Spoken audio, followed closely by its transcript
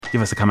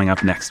Give us a coming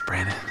up next,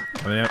 Brandon.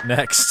 Coming up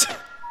next,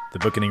 the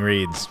bookening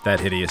reads That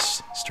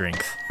Hideous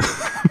Strength.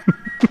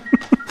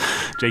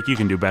 Jake, you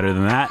can do better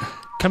than that.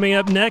 Coming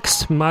up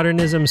next,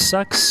 Modernism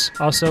Sucks.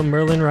 Also,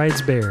 Merlin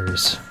Rides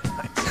Bears.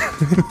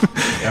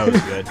 That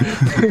was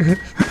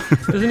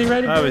good. Doesn't he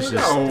ride a bear? I was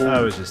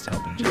just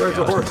helping Jake He rides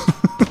a out.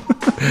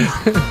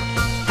 horse.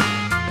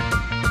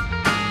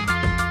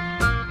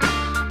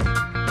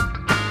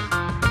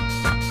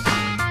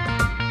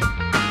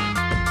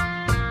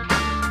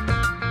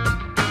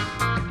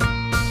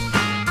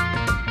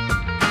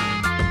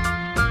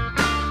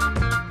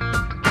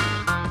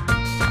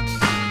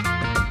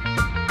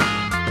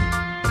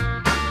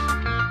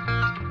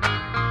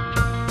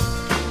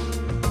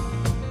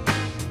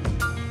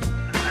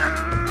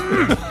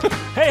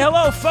 Hey,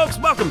 hello, folks.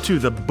 Welcome to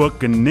the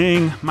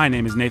Bookening. My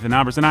name is Nathan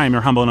Albers, and I am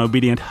your humble and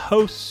obedient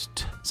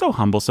host. So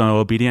humble, so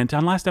obedient.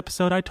 On last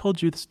episode, I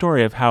told you the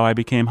story of how I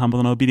became humble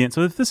and obedient.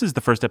 So if this is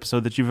the first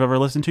episode that you've ever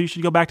listened to, you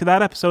should go back to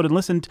that episode and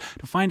listen to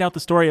find out the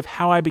story of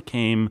how I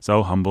became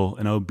so humble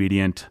and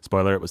obedient.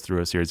 Spoiler, it was through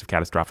a series of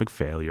catastrophic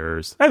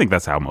failures. I think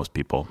that's how most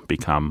people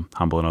become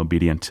humble and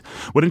obedient.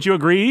 Wouldn't you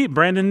agree,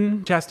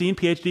 Brandon Chastain,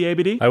 PhD,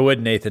 ABD? I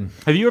would, Nathan.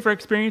 Have you ever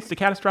experienced a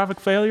catastrophic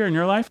failure in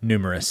your life?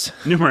 Numerous.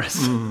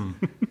 Numerous.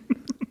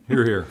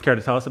 Here, here. Care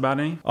to tell us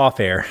about any? Off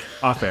air.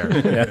 Off air.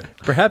 Yeah.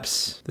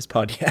 Perhaps this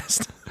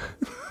podcast.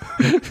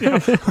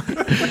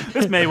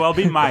 This may well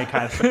be my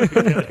catastrophic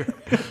failure.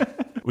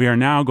 We are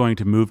now going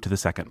to move to the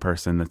second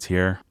person that's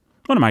here.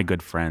 One of my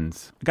good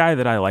friends. A guy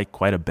that I like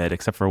quite a bit,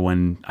 except for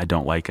when I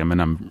don't like him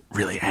and I'm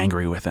really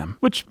angry with him,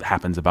 which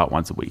happens about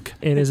once a week.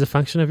 It is a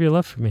function of your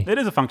love for me. It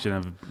is a function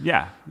of,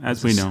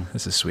 as we know.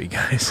 This is sweet,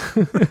 guys.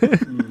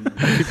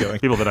 Keep going.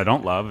 People that I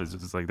don't love, is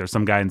just like there's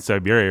some guy in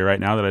Siberia right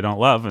now that I don't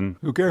love, and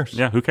Who cares?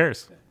 yeah, who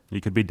cares? He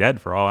could be dead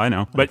for all I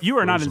know. But you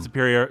are not in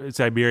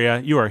Siberia.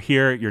 You are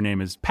here. Your name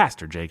is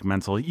Pastor Jake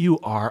Menzel. You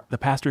are the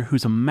pastor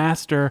who's a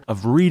master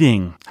of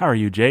reading. How are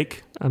you,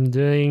 Jake? I'm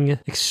doing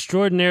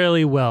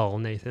extraordinarily well,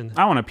 Nathan.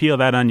 I want to peel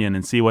that onion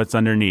and see what's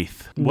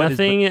underneath.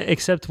 Nothing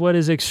except what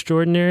is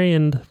extraordinary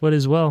and what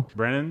is well.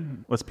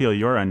 Brennan, let's peel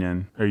your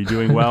onion. Are you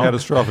doing well?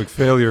 Catastrophic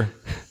failure.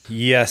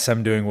 Yes,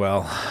 I'm doing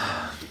well.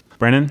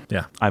 Brennan?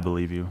 Yeah. I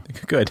believe you.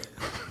 Good.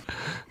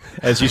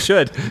 As you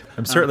should.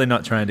 I'm certainly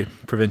not trying to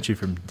prevent you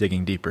from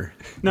digging deeper.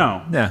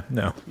 No. No.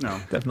 No.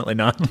 Definitely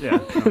not. Yeah.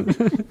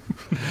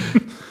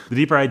 The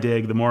deeper I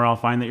dig, the more I'll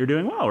find that you're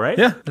doing well, right?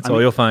 Yeah, that's all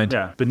you'll find.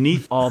 Yeah.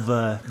 Beneath all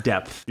the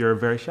depth, you're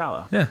very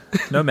shallow. Yeah.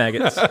 No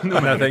maggots.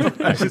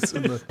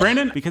 Nothing.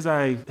 Brandon, because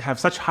I have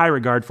such high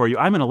regard for you,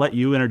 I'm going to let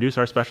you introduce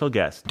our special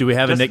guest. Do we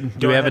have Just a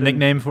go ahead and-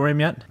 nickname for him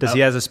yet? Does he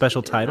has a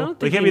special title? Well,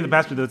 he can't be the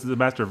pastor that's the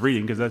master of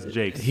reading because that's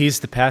Jake. He's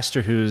the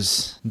pastor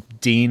who's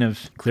dean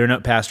of Clear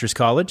Note Pastors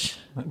College,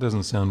 That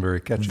doesn't sound very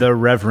catchy. the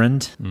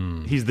Reverend.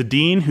 He's the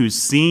dean who's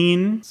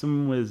seen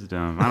some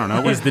wisdom. I don't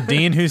know. He's the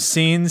dean who's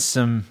seen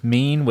some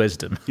mean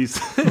wisdom. He's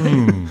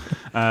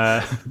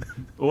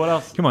what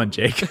else? Come on,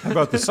 Jake. How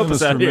about the Help us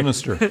sinister out here.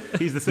 minister?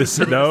 He's the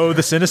sinister. No,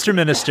 the sinister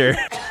minister.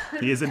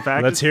 He is in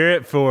fact. Let's hear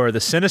it for the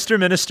sinister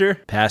minister,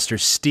 Pastor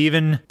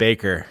Stephen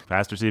Baker.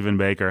 Pastor Stephen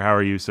Baker. How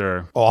are you,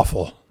 sir?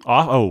 Awful.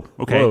 Oh,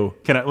 okay. Whoa.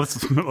 Can I?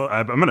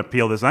 I'm going to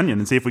peel this onion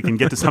and see if we can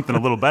get to something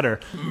a little better.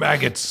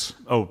 Maggots.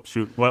 Oh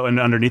shoot! What? And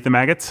underneath the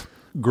maggots?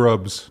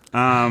 Grubs.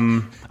 All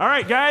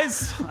right,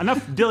 guys.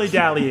 Enough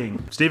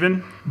dilly-dallying.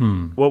 Stephen,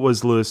 what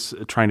was Lewis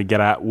trying to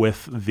get at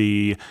with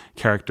the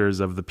characters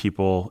of the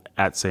people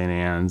at St.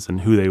 Anne's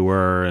and who they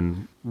were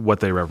and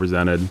what they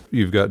represented?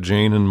 You've got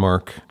Jane and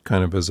Mark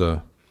kind of as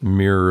a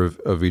mirror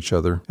of each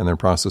other and their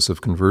process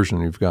of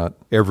conversion. You've got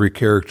every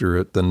character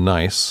at the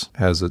Nice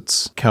has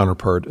its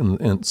counterpart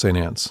in St.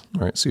 Anne's,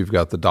 right? So you've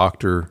got the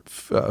Dr.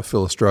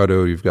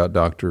 Philostrato, you've got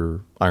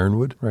Dr.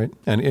 Ironwood, right?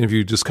 And if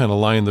you just kind of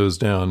line those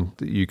down,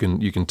 you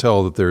can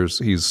tell that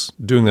he's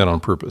doing that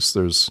on purpose.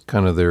 There's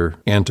kind of their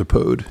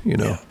antipode, you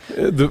know.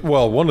 Yeah.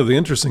 One of the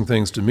interesting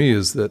things to me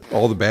is that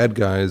all the bad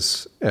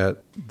guys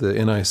at the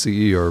NICE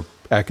are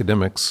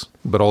academics,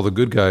 but all the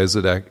good guys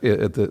at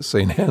the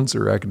St. Anne's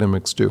are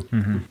academics too.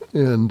 Mm-hmm.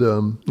 And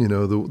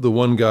the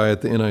one guy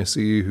at the NICE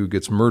who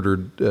gets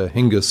murdered,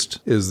 Hengist,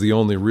 is the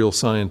only real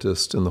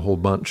scientist in the whole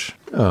bunch.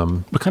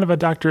 What kind of a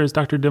doctor is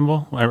Dr.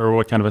 Dimble? Or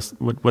what kind of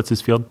what's his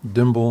field?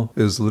 Dimble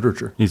is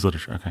literature. He's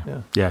literature.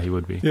 Okay. Yeah, he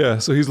would be. Yeah,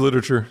 so he's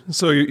literature.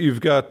 So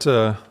you've got.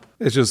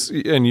 It's just,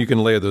 and you can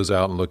lay those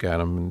out and look at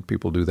them, and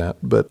people do that.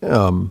 But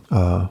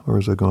where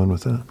was I going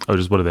with that? Oh,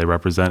 just what do they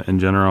represent in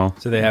general?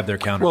 So they have their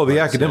counterparts. Well, the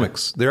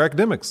academics. Yeah. They're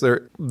academics.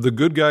 The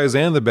good guys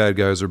and the bad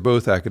guys are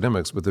both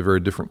academics, but they're very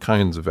different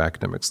kinds of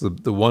academics.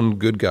 The one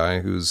good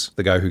guy, who's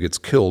the guy who gets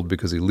killed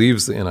because he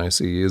leaves the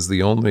NIC, is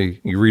the only,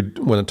 you read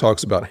when it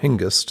talks about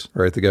Hengist,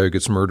 right, the guy who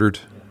gets murdered.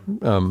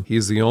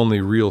 He's the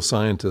only real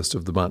scientist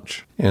of the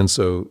bunch. And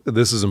so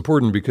this is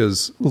important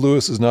because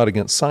Lewis is not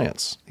against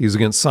science. He's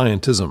against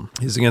scientism.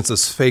 He's against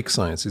this fake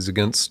science. He's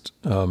against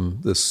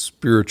this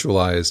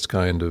spiritualized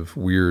kind of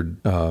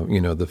weird,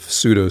 the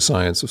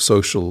pseudoscience of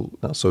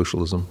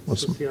socialism.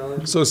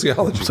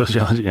 Sociology.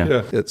 Sociology,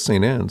 yeah. At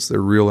St. Anne's,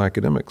 they're real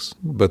academics,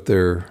 but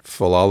they're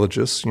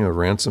philologists.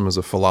 Ransom is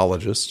a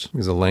philologist.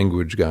 He's a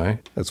language guy.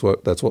 That's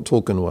what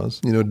Tolkien was.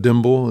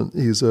 Dimble,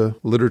 he's a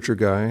literature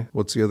guy.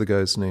 What's the other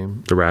guy's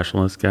name? The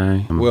rationalist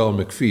guy. Well,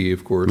 McPhee,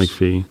 of course.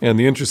 McPhee. And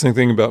the interesting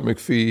thing about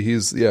McPhee,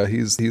 he's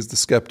the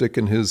skeptic,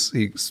 and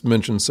he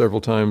mentioned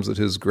several times that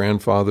his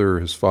grandfather or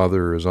his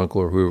father or his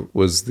uncle or who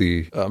was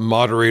the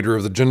moderator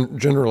of the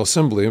General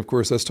Assembly. Of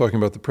course, that's talking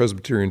about the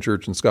Presbyterian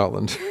Church in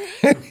Scotland.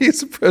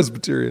 He's a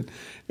Presbyterian.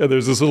 Yeah,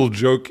 there's this little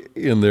joke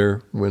in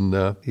there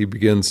when he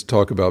begins to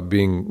talk about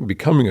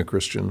becoming a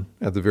Christian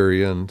at the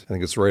very end. I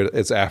think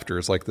it's after.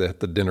 It's like the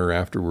dinner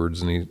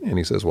afterwards, and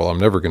he says, "Well, I'm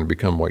never going to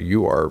become what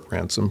you are,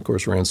 Ransom." Of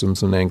course,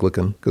 Ransom's an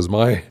Anglican because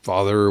my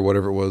father or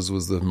whatever it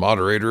was the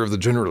moderator of the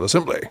General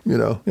Assembly,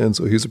 and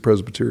so he's a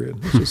Presbyterian.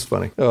 It's just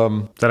funny.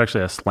 Is that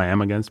actually a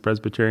slam against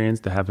Presbyterians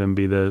to have him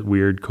be the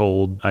weird,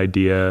 cold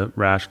idea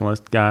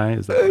rationalist guy?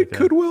 Is that it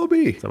could well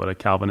be. Is that what a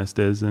Calvinist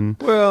is?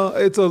 Well,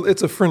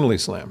 it's a friendly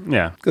slam.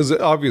 Yeah, because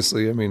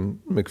obviously,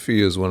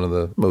 McPhee is one of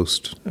the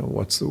most,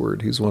 what's the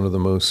word? He's one of the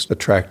most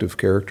attractive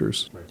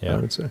characters, I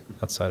would say.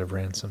 Outside of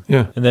Ransom.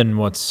 Yeah. And then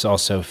what's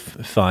also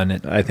fun,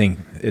 I think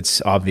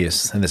it's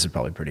obvious, and this is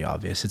probably pretty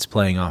obvious, it's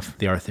playing off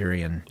the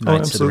Arthurian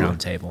Knights of the Round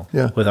Table,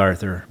 with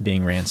Arthur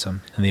being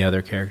Ransom and the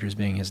other characters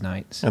being his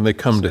knights. And they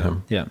come to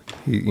him. Yeah.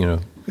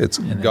 It's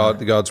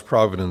God's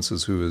providence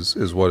is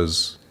what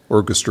is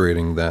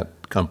orchestrating that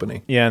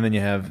company. Yeah, and then you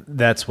have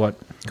that's what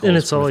and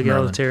it's all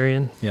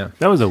egalitarian. Merlin. Yeah,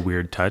 that was a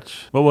weird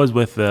touch. What was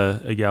with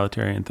the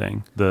egalitarian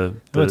thing?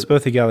 It's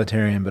both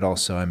egalitarian, but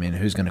also,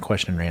 who's going to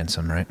question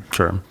Ransom, right?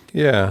 Sure.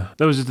 Yeah,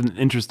 that was just an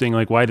interesting.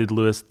 Why did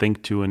Lewis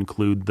think to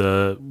include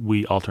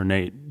we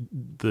alternate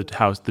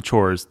the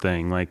chores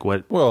thing?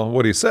 What? Well,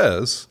 what he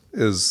says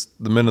is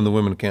the men and the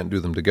women can't do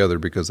them together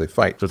because they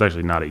fight. So it's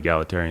actually not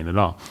egalitarian at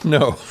all.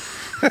 No.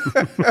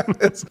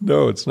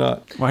 It's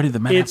not. Why did the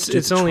men?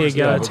 It's only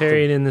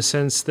egalitarian in the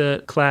sense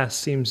that class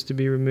seems to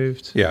be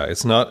removed. Yeah,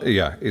 it's not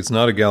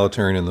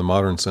egalitarian in the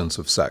modern sense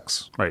of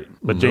sex. Right,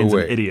 but Jane's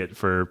an idiot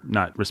for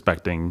not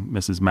respecting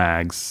Mrs.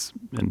 Maggs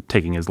and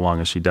taking as long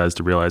as she does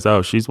to realize,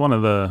 she's one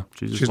of the.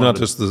 She's not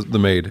just the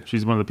maid.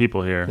 She's one of the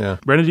people here. Yeah.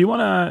 Brandon, do you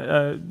want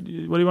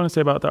to? What do you want to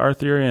say about the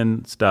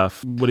Arthurian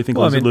stuff? What do you think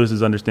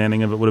Lewis's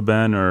understanding of it would have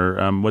been,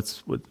 or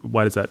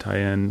why does that tie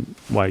in?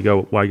 Why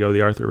go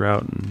the Arthur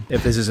route?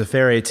 If this is a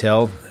fairy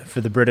tale for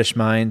the British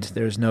mind,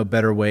 there's no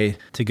better way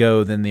to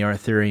go than the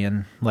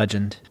Arthurian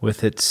legend,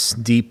 with its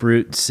deep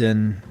roots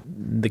in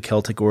the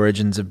Celtic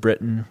origins of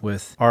Britain,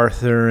 with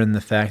Arthur and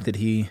the fact that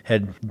he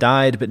had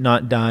died but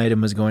not died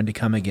and was going to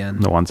come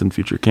again. The once and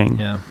future king.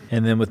 Yeah.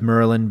 And then with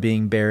Merlin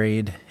being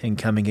buried and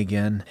coming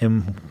again,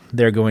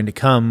 they're going to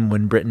come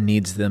when Britain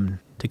needs them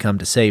to come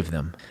to save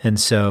them. And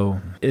so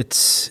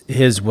it's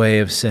his way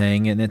of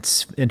saying, and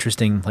it's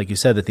interesting, like you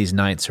said, that these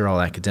knights are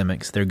all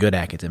academics. They're good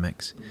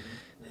academics.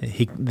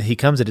 He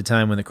comes at a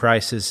time when the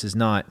crisis is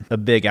not a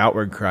big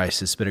outward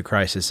crisis, but a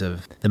crisis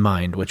of the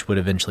mind, which would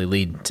eventually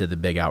lead to the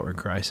big outward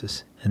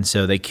crisis. And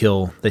so they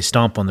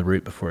stomp on the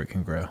root before it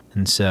can grow.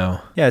 And so,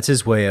 it's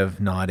his way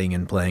of nodding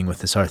and playing with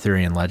this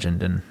Arthurian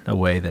legend in a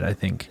way that I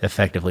think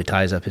effectively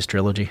ties up his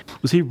trilogy.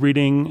 Was he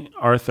reading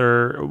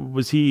Arthur?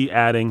 Was he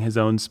adding his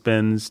own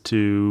spins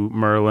to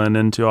Merlin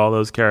and to all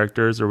those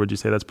characters? Or would you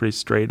say that's pretty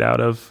straight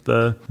out of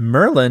the...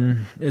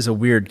 Merlin is a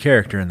weird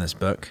character in this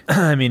book.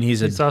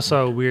 He's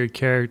also a weird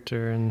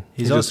character. And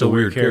he's also a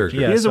weird character.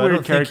 Yeah, he is a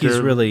weird character. He's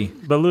really...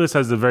 But Lewis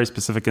has a very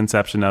specific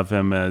conception of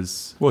him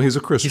as... Well, he's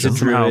a Christian.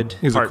 He's a druid.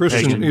 He's a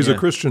Christian. He's a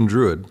Christian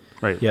druid.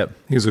 Right. Yep.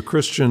 He's a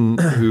Christian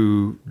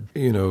who,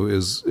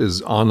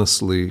 is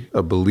honestly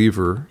a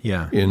believer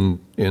in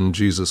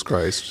Jesus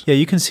Christ. Yeah,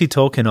 you can see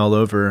Tolkien all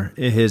over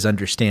his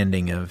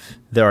understanding of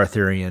the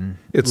Arthurian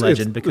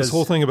legend, because this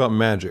whole thing about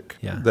magic.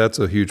 Yeah. That's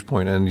a huge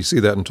point, and you see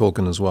that in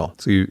Tolkien as well.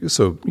 So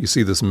you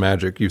see this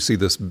magic, you see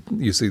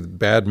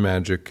bad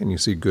magic, and you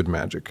see good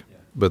magic.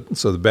 But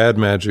so the bad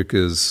magic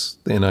is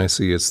the NIC.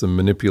 It's the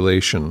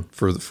manipulation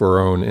for our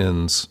own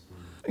ends.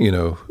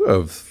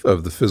 Of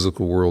the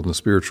physical world and the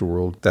spiritual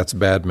world. That's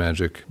bad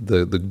magic.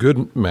 The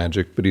good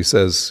magic, but he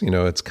says,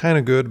 it's kind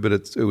of good, but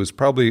it was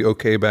probably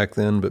okay back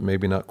then, but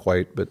maybe not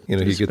quite. But he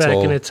gets back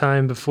in a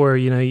time before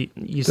you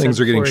things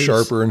are getting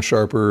sharper and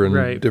sharper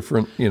and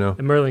different. And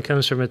Merlin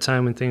comes from a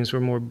time when things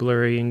were more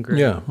blurry and gray.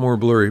 Yeah, more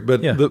blurry.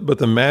 But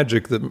the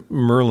magic that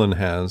Merlin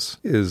has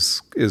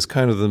is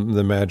kind of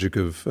the magic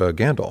of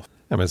Gandalf.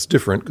 It's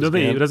different.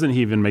 Doesn't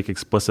he even make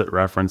explicit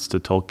reference to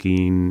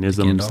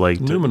Tolkienisms like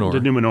Numenor. To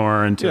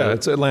Numenor and to... Yeah,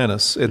 it's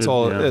Atlantis. It's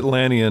all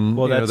Atlantean.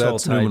 Well, that's all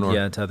tied,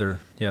 Numenor. to other...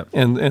 Yep.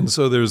 And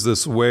so there's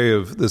this way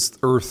of this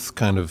earth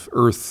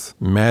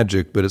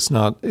magic, but it's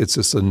not, it's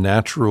just a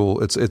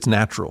natural, it's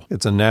natural.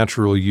 It's a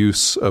natural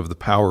use of the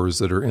powers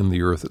that are in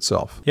the earth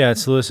itself. Yeah,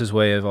 it's Lewis's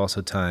way of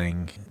also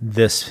tying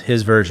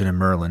his version of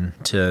Merlin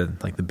to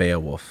like the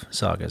Beowulf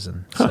sagas.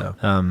 And so,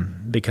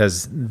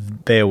 because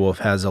Beowulf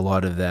has a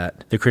lot of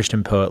that, the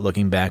Christian poet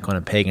looking back on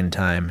a pagan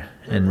time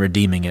and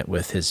redeeming it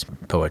with his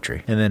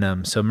poetry. And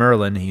then, so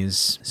Merlin,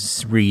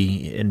 he's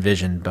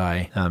re-envisioned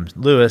by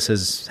Lewis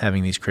as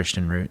having these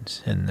Christian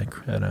roots and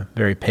a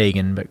very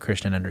pagan but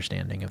Christian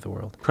understanding of the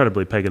world.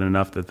 Incredibly pagan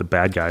enough that the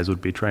bad guys would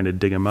be trying to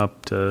dig him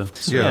up to...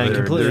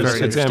 completely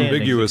it's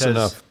ambiguous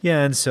enough.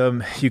 Yeah, and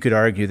so you could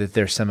argue that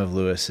there's some of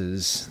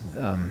Lewis's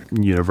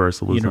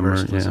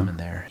universalism in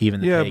there.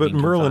 Even the yeah, pagan but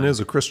can Merlin find. is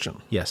a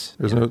Christian. Yes.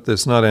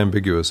 It's not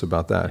ambiguous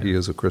about that. He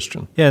is a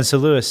Christian. Yeah, and so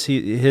Lewis,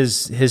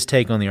 his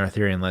take on the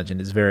Arthurian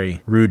legend is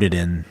very rooted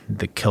in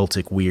the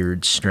Celtic,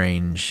 weird,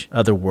 strange,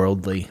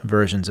 otherworldly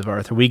versions of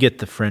Arthur. We get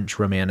the French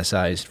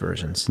romanticized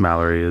versions.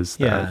 Mallory is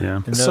that,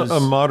 yeah. And So a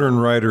modern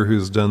writer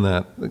who's done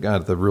that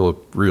at the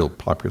real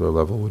popular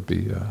level would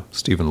be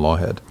Stephen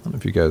Lawhead. I don't know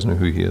if you guys know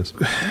who he is.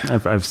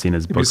 I've seen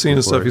his books. Have you seen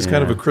his before, stuff? He's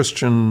kind of a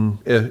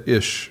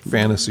Christian-ish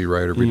fantasy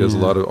writer, but he does a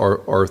lot of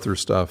Arthur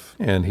stuff.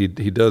 And he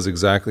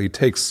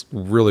takes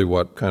really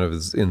what kind of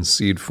is in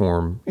seed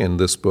form in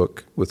this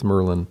book with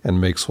Merlin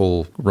and makes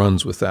whole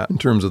runs with that in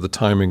terms of the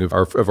timing of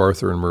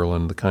Arthur and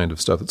Merlin, the kind of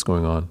stuff that's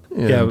going on.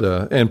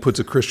 And puts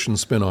a Christian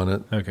spin on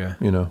it. Okay.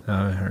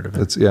 I heard of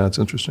it. It's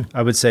interesting.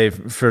 I would say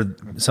for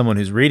someone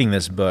who's reading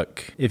this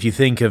book, if you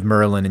think of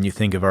Merlin and you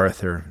think of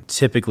Arthur,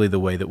 typically the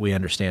way that we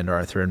understand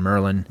Arthur and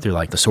Merlin, through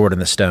like The Sword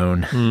and the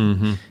Stone,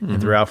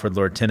 and through Alfred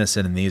Lord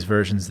Tennyson in these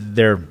versions,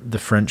 they're the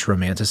French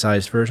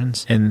romanticized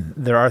versions. And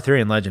their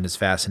Arthurian legend is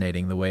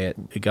fascinating, the way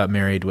it got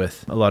married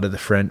with a lot of the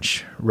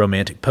French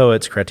romantic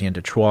poets, Chrétien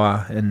de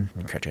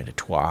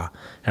Troyes,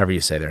 however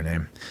you say their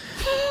name,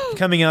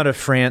 coming out of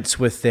France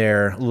with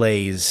their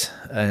lays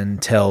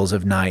and tales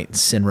of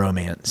knights and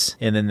romance.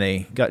 And then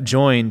they got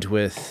joined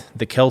with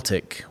the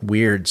Celtic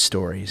weird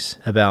stories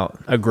about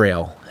a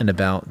grail and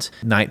about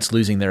knights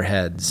losing their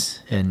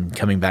heads and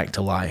coming back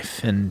to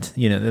life. And,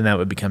 then that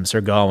would become Sir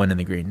Gawain and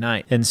the Green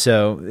Knight. And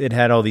so it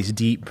had all these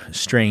deep,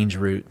 strange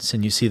roots.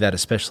 And you see that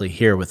especially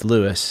here with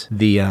Lewis,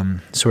 the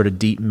sort of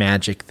deep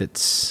magic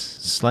that's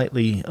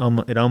slightly,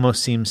 it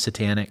almost seems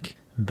satanic.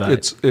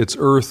 But it's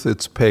earth,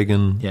 it's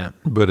pagan, yeah,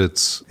 but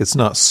it's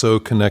not so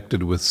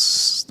connected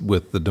with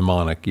the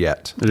demonic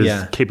yet. It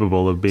is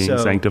capable of being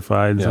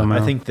sanctified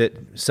somehow. I think that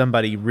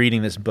somebody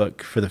reading this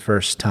book for the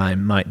first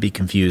time might be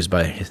confused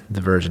by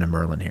the version of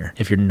Merlin here,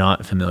 if you're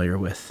not familiar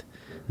with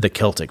the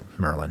Celtic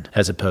Merlin,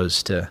 as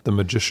opposed to the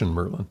magician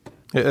Merlin.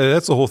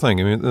 That's the whole thing.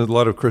 I mean, a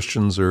lot of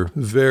Christians are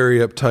very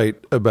uptight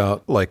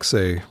about, like,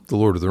 say, The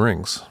Lord of the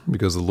Rings,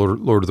 because the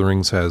Lord of the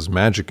Rings has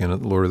magic in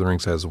it. The Lord of the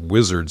Rings has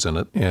wizards in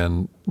it,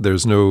 and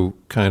there's no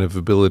kind of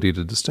ability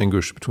to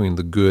distinguish between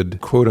the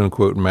good,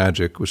 quote-unquote,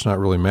 magic, which is not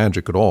really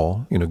magic at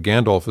all.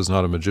 Gandalf is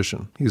not a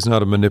magician. He's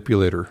not a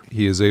manipulator.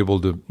 He is able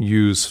to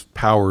use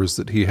powers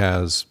that he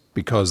has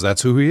because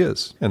that's who he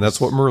is, and that's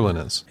what Merlin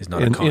is. He's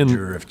not a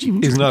conjurer of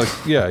cheap. He's not.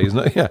 He's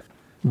not. Yeah.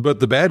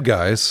 But the bad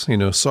guys,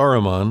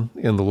 Saruman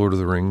in The Lord of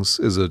the Rings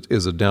is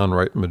a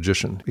downright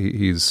magician.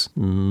 He's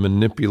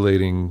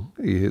manipulating.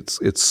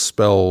 It's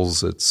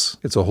spells.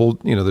 It's a whole.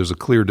 There's a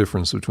clear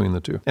difference between the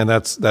two, and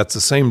that's the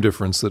same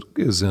difference that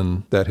is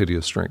in that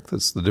Hideous Strength.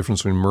 It's the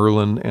difference between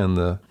Merlin and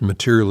the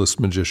materialist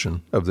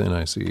magician of the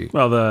NICE.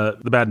 Well, the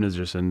bad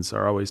magicians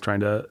are always trying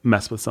to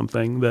mess with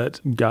something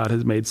that God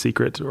has made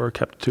secret or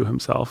kept to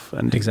himself,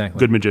 and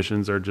good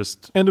magicians are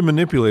just to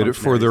manipulate it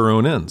for their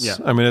own ends. Yeah.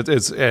 I mean,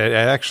 it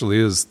actually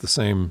is the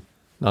same,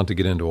 not to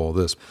get into all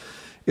this.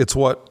 It's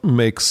what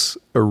makes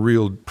a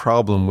real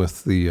problem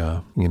with the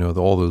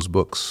all those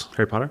books.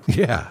 Harry Potter?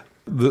 Yeah.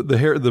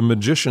 The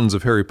magicians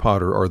of Harry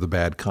Potter are the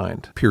bad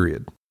kind,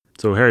 period.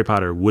 So Harry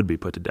Potter would be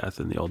put to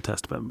death in the Old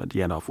Testament, but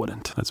Gandalf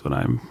wouldn't. That's what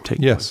I'm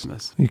taking away from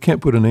this. You can't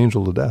put an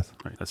angel to death.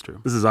 Right, that's true.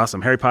 This is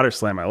awesome. Harry Potter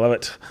slam. I love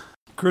it.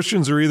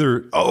 Christians are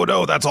either, oh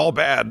no, that's all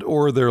bad,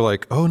 or they're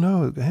like, oh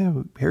no,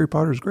 Harry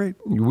Potter's great.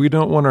 We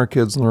don't want our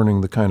kids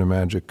learning the kind of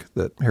magic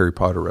that Harry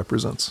Potter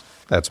represents.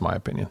 That's my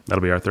opinion.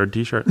 That'll be our third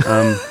T-shirt.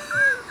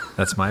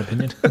 That's my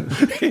opinion.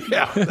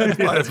 Yeah,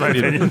 that's my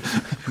opinion.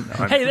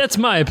 Hey, that's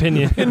my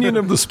opinion. Opinion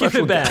of the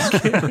special Give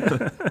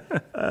it back.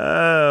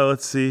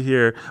 Let's see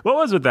here. What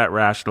was with that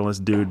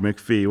rationalist dude,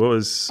 McPhee? What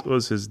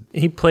was his...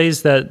 He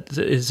plays that...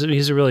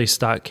 He's a really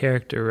stock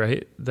character,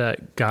 right?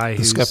 That guy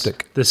who's...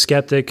 The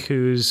skeptic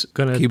who's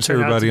going to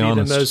turn out to be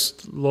honest. the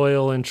most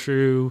loyal and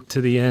true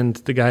to the end.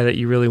 The guy that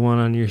you really want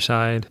on your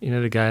side.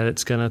 The guy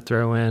that's going to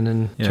throw in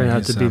and turn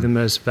out to be the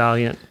most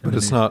valiant. But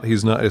it's not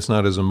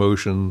his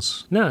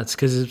emotions. No, it's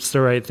because it's the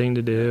right thing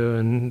to do,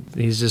 and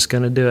he's just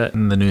going to do it.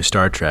 In the new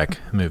Star Trek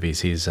movies,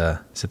 he's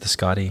is it the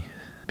Scotty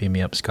Beam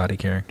Me Up Scotty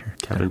character.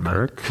 Captain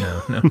Kirk?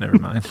 No, never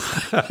mind.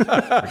 Forget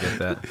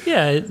that.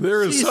 Yeah,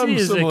 There is some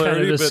is a kind of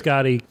similarity, a but-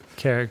 Scotty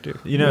character.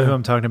 You know who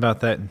I'm talking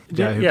about? That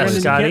guy who Yeah, plays-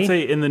 You Scotty. can't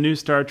say in the new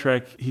Star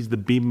Trek he's the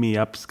Beam Me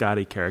Up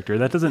Scotty character.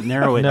 That doesn't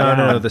narrow it down.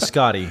 No, the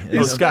Scotty.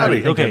 Oh,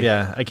 Scotty. Okay.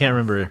 Yeah, I can't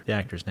remember the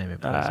actor's name.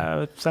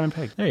 Simon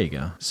Pegg. There you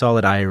go.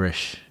 Solid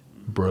Irish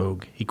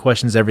brogue. He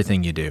questions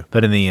everything you do,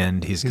 but in the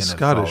end, he's going He's to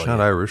Scottish, follow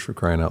not you. Irish, for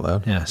crying out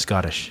loud. Yeah,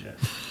 Scottish.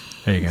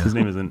 There you go. His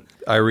name isn't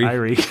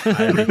Irie.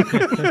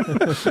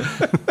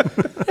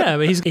 Yeah,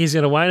 but he's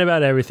going to whine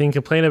about everything,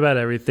 complain about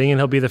everything, and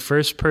he'll be the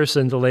first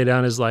person to lay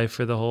down his life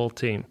for the whole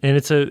team. And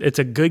it's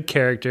a good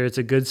character. It's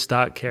a good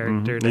stock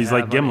character. to He's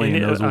like have Gimli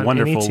in those on any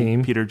wonderful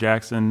team. Peter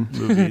Jackson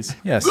movies.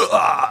 Yes.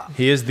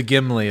 He is the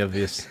Gimli of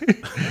this.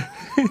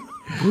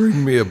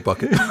 Bring me a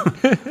bucket.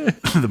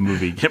 The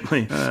movie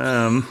Gimli.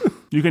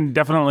 You can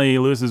definitely,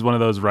 Lewis is one of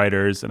those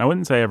writers, and I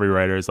wouldn't say every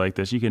writer is like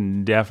this. You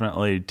can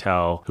definitely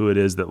tell who it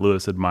is that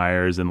Lewis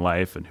admires in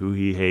life and who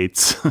he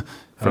hates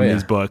from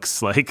these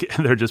books. Like,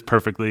 they're just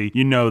perfectly,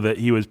 you know that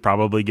he was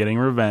probably getting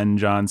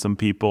revenge on some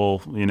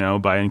people, you know,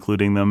 by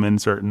including them in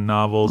certain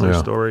novels or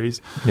stories.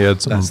 He had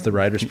some, That's the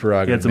writer's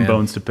prerogative. He had some man.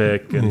 bones to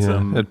pick and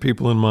some. had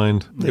people in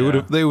mind. They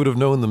Yeah. would have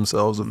known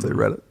themselves if they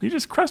read it. You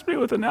just crushed me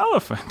with an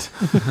elephant.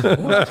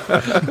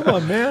 Come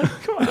on, man.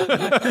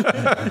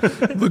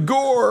 The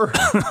gore.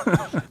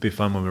 It'd be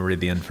fun when we read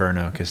the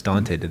Inferno because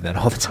Dante did that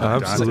all the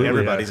time. Absolutely.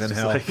 Everybody's Yeah, in it's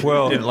hell. just like-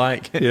 Well, Didn't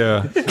like.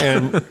 Yeah,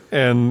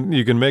 and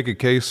you can make a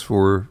case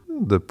for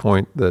the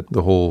point that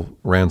the whole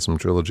Ransom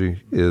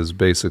trilogy is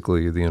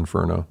basically the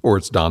Inferno, or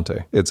it's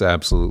Dante. It's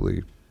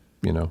absolutely,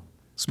 you know.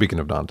 Speaking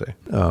of Dante,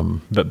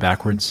 But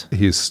backwards.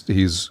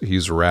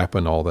 he's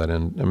wrapping all that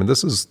in. I mean,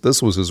 this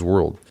was his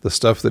world. The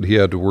stuff that he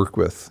had to work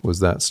with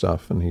was that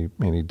stuff, and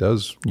he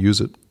does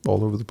use it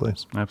all over the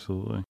place.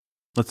 Absolutely.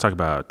 Let's talk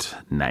about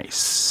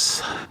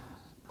nice.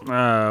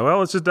 Well,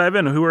 let's just dive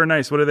in. Who are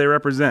nice? What do they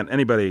represent?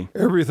 Anybody?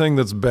 Everything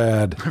that's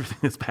bad, Everything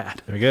that's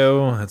bad. There we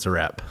go. That's a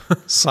wrap.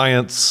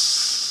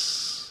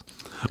 science.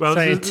 Well,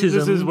 this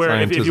is where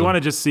if you Scientism. want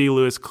to just see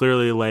Lewis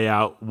clearly lay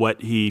out what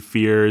he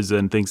fears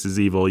and thinks is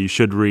evil, you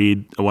should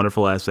read a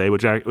wonderful essay,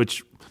 which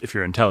if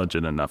you're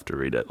intelligent enough to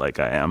read it, like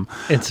I am,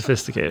 And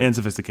sophisticated. and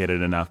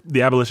sophisticated enough,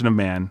 The Abolition of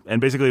Man. And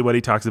basically what he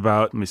talks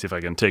about, let me see if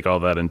I can take all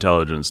that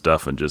intelligent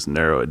stuff and just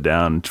narrow it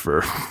down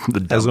for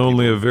the dumb As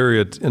only a very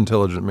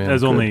intelligent man.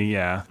 As could. only,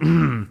 yeah.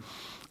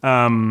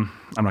 I'm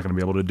not going to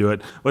be able to do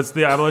it. What's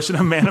The Abolition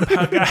of Man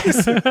about,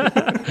 guys?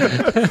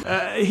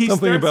 He Something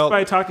starts about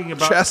by talking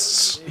about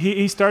chests.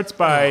 He starts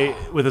by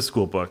with a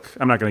school book.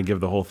 I'm not going to give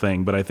the whole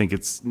thing, but I think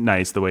it's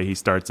nice the way he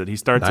starts it. He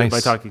starts it by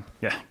Nice. talking.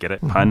 Yeah, get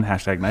it? Pun.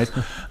 Hashtag nice.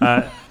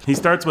 He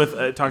starts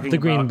with talking The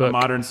Green about Book. a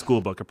modern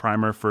school book, a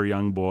primer for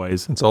young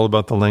boys. It's all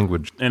about the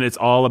language. And it's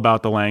all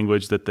about the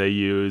language that they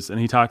use. And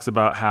he talks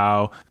about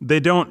how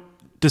they don't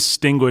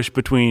distinguish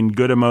between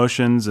good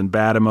emotions and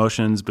bad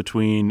emotions,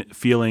 between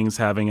feelings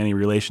having any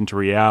relation to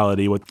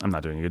reality. I'm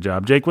not doing a good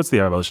job. Jake, what's The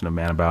Abolition of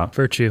Man about?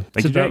 Virtue. Thank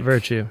It's you, about Jake.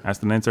 virtue.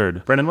 Asked and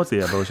answered. Brendan, what's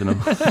The Abolition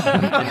of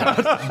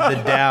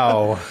The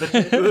Dow.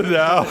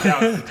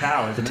 The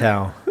Tao, isn't it?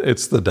 Tao.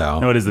 It's the Tao.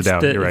 No, it is the Dow.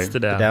 You're right. It's the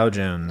Dow. Dow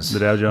Jones. The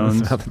Dow Jones.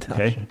 It's about the Dow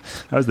Okay.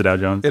 That was the Dow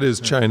Jones. It is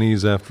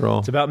Chinese after all.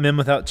 It's about men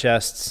without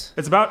chests.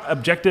 It's about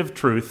objective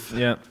truth.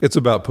 Yeah. It's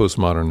about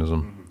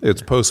postmodernism.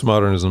 It's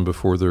postmodernism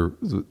before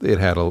it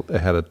had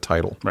a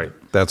title. Right.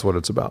 That's what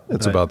it's about.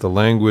 It's about the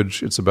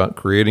language. It's about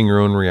creating your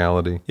own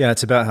reality. Yeah,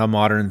 it's about how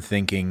modern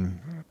thinking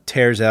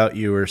tears out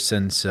your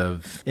sense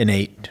of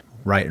innate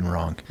right and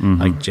wrong.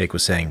 Like Jake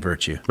was saying,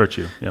 virtue.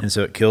 Virtue. Yep. And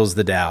so it kills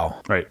the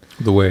Tao, Right.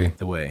 The way.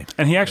 the way.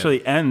 And he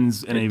actually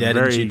ends in It a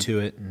deadens very... you to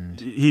it. And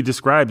He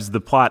describes the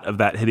plot of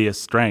that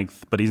hideous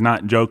strength, but he's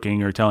not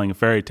joking or telling a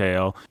fairy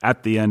tale.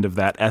 At the end of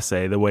that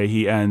essay, the way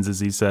he ends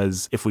is he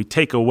says, if we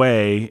take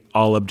away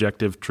all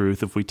objective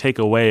truth, if we take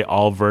away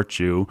all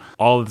virtue,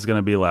 all that's going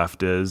to be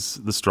left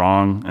is the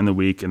strong and the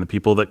weak and the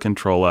people that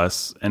control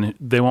us, and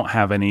they won't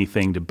have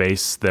anything to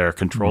base their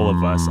control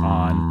of us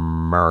on.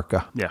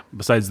 America. Yeah,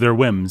 besides their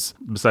whims.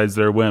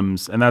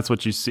 And that's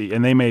what you see.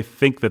 And they may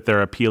think that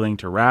they're appealing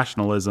to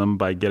rationalism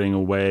by getting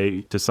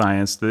away to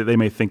science. They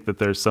may think that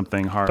there's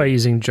something hard By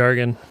using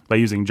jargon. by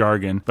using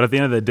jargon. But at the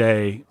end of the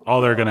day,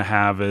 all they're going to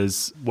have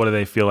is what do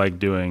they feel like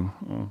doing?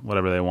 Well,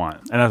 whatever they want.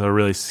 And that's a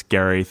really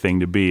scary thing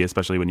to be,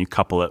 especially when you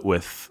couple it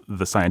with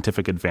the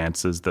scientific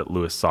advances that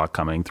Lewis saw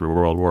coming through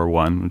World War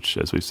I, which,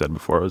 as we've said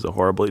before, was a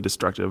horribly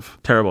destructive,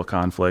 terrible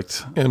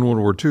conflict. And World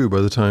War II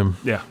by the time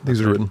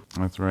these are written.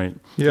 That's right.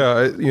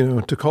 Yeah,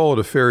 to call it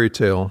a fairy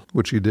tale,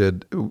 which he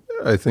did,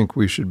 I think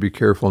we should be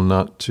careful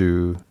not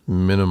to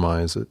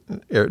minimize it.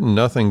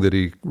 Nothing that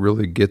he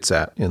really gets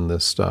at in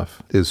this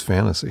stuff is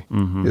fantasy.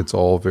 It's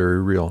all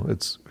very real.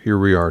 It's here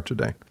we are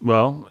today.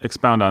 Well,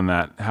 expound on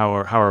that. How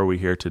are we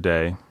here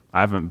today? I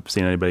haven't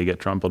seen anybody get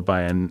trampled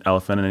by an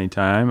elephant at any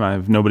time.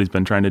 Nobody's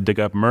been trying to dig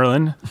up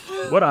Merlin.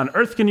 What on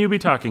earth can you be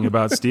talking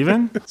about,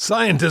 Stephen?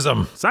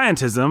 Scientism.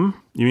 Scientism?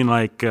 You mean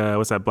like,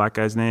 what's that black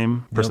guy's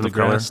name? Person of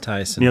color?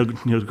 Tyson. Neil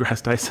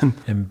deGrasse Tyson.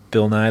 And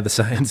Bill Nye the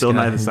Science Bill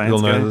Guy. Nye the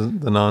Science Bill Guy. Nye,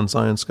 the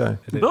non-science guy.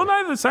 Bill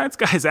Nye the Science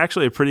Guy is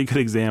actually a pretty good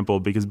example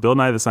because Bill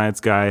Nye the Science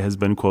Guy has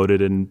been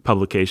quoted in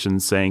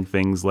publications saying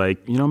things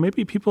like,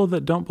 maybe people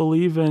that don't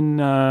believe in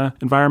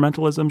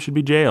environmentalism should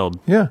be jailed.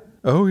 Yeah.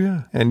 Oh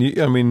yeah, and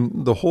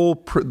the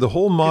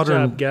whole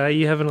modern Good job, guy.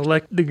 You have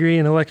an degree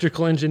in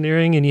electrical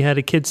engineering, and you had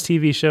a kids'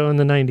 TV show in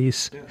the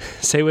 '90s. Yeah.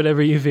 Say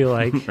whatever you feel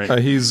like. Right.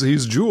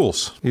 He's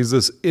Jules. He's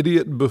this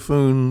idiot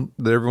buffoon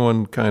that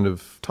everyone kind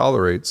of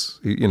tolerates.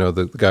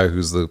 The guy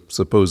who's the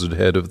supposed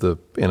head of the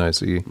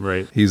NIC.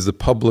 Right. He's the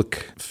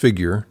public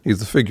figure. He's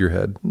the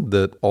figurehead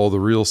that all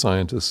the real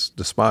scientists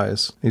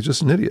despise. He's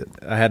just an idiot.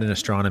 I had an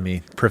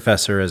astronomy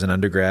professor as an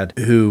undergrad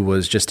who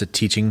was just a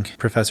teaching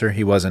professor.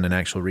 He wasn't an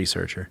actual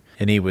researcher.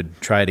 And he would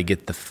try to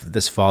get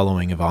this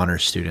following of honor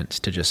students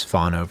to just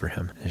fawn over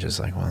him. It's just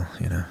like, well,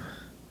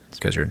 it's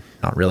because you're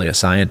not really a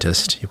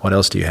scientist. What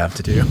else do you have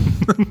to do?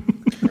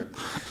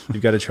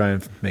 You've got to try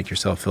and make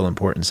yourself feel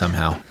important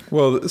somehow.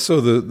 Well,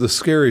 so the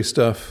scary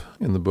stuff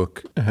in the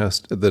book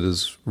that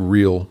is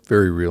real,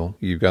 very real.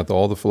 You've got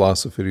all the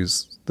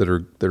philosophies that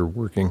are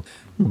working,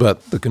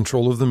 but the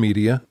control of the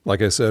media,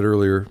 like I said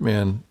earlier,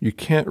 man, you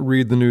can't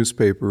read the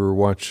newspaper or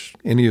watch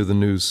any of the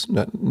news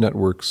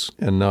networks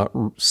and not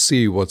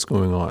see what's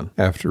going on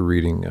after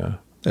reading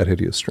that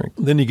Hideous Strength.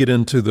 Then you get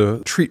into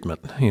the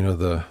treatment,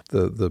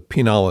 the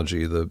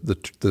penology,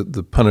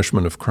 the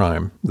punishment of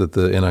crime that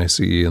the NICE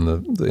and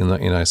the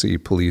NICE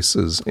police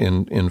is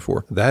in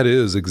for. That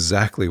is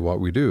exactly what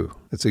we do.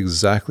 It's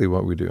exactly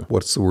what we do.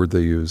 What's the word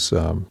they use?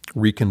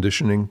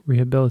 Reconditioning?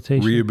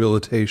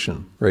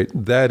 Rehabilitation, right?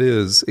 That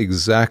is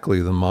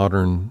exactly the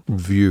modern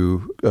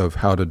view of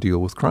how to deal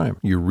with crime.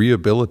 You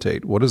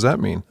rehabilitate. What does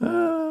that mean?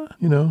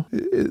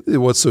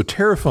 What's so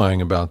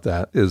terrifying about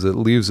that is it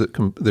leaves it,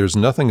 there's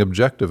nothing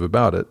objective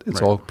about it.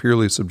 It's all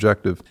purely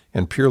subjective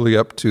and purely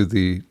up to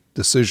the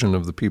decision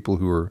of the people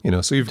who are,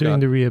 so you've doing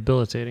the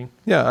rehabilitating.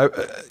 Yeah.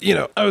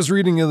 I was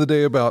reading the other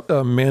day about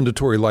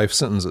mandatory life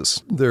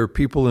sentences. There are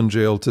people in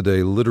jail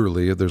today,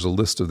 literally, there's a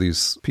list of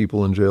these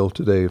people in jail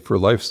today for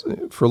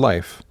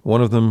life.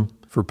 One of them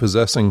for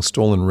possessing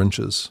stolen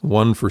wrenches,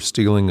 one for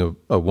stealing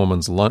a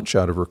woman's lunch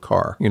out of her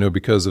car,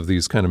 because of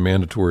these kind of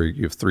mandatory,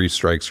 you have 3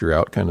 strikes, you're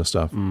out kind of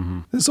stuff. Mm-hmm.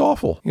 It's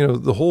awful.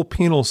 The whole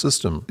penal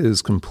system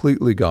is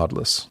completely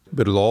godless,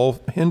 but it all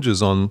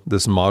hinges on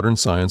this modern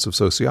science of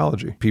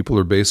sociology. People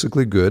are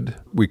basically good.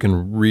 We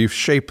can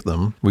reshape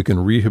them. We can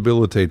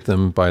rehabilitate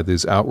them by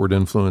these outward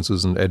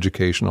influences and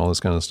education, all this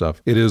kind of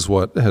stuff. It is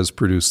what has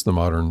produced the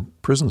modern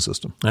prison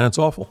system, and it's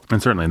awful.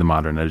 And certainly the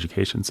modern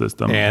education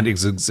system. And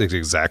it's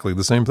exactly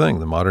the same thing.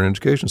 The modern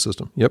education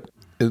system. Yep.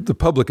 The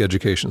public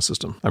education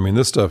system.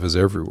 This stuff is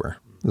everywhere.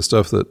 The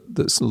stuff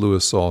that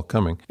Lewis saw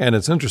coming. And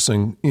it's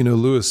interesting,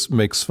 Lewis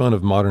makes fun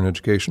of modern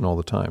education all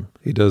the time.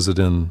 He does it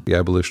in The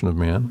Abolition of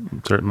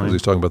Man. Certainly.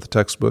 He's talking about the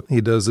textbook.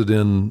 He does it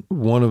in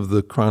one of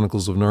the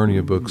Chronicles of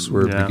Narnia books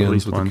where it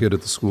begins with the kid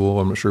at the school.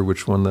 I'm not sure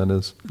which one that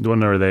is. The one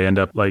where they end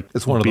up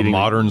it's one of the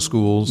modern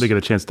schools. They get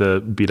a chance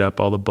to beat up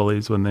all the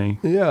bullies when they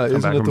come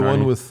isn't back it the from one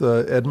Narnia? With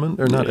Edmund?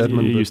 Or not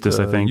Edmund, Eustace,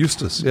 but, I think.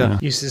 Eustace, yeah.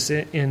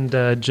 Eustace and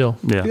Jill.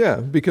 Yeah. Yeah,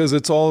 because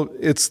it's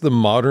the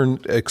modern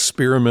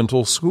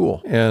experimental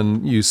school.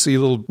 And you see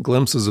little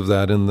glimpses of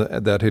that in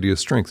that Hideous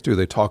Strength, too.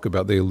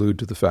 They allude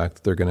to the fact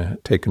that they're going to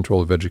take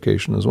control of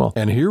education as well.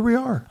 And here we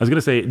are. I was going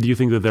to say, do you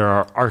think that there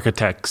are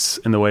architects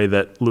in the way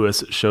that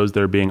Lewis shows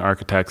there being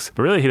architects?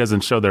 But really, he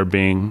doesn't show there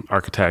being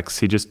architects.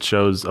 He just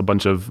shows a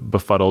bunch of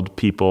befuddled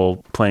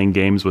people playing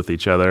games with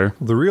each other.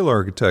 The real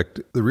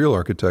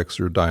architects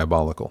are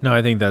diabolical. No,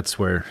 I think that's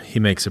where he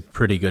makes a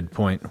pretty good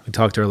point. We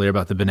talked earlier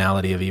about the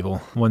banality of evil.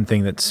 One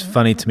thing that's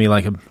funny to me,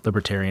 like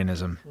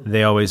libertarianism,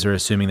 they always are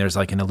assuming there's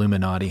like an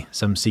Illuminati,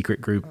 some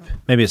secret group.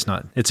 Maybe it's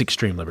not. It's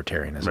extreme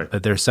libertarianism. Right.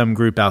 But there's some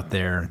group out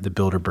there, the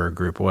Bilderberg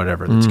group or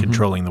whatever, that's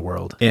controlling the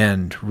world.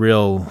 And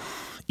real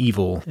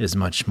evil is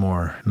much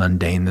more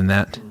mundane than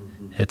that.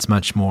 It's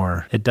much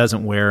more, it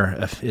doesn't wear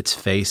its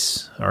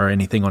face or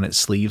anything on its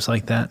sleeves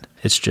like that.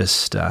 It's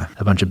just a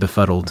bunch of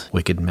befuddled,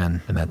 wicked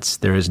men. And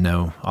there is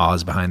no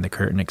Oz behind the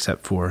curtain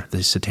except for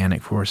the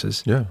satanic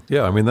forces. Yeah.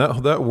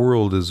 That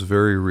world is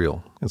very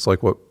real. It's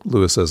like what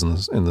Lewis says in the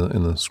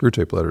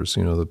Screwtape Letters.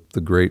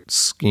 The great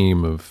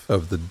scheme of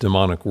the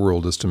demonic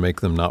world is to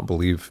make us not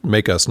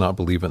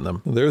believe in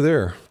them. They're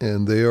there,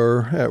 and they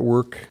are at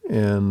work,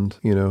 and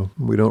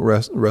we don't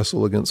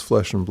wrestle against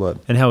flesh and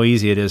blood. And how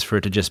easy it is for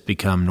it to just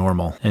become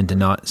normal and to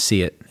not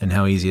see it, and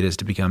how easy it is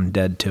to become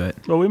dead to it.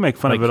 Well, we make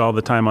fun of it all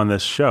the time on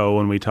this show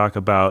when we talk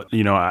about,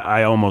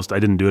 I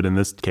didn't do it in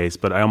this case,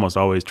 but I almost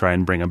always try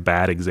and bring a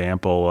bad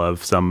example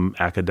of some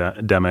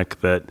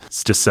academic that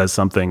just says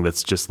something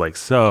that's just like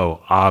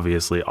so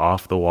obviously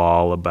off the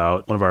wall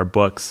about one of our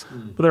books.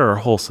 But there are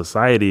whole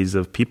societies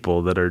of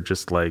people that are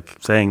just like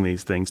saying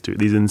these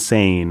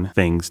insane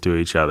things to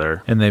each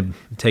other. And they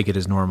take it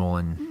as normal,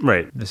 and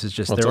right. This is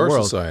just it's their our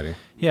world. society.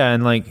 Yeah,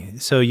 and like,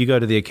 so you go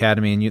to the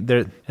academy, and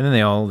then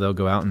they'll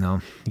go out and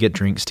they'll get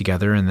drinks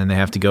together, and then they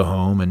have to go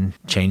home and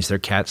change their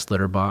cat's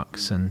litter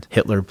box. And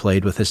Hitler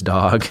played with his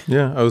dog.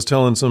 Yeah, I was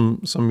telling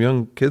some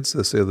young kids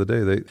this the other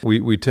day.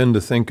 We tend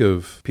to think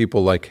of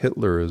people like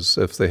Hitler as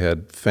if they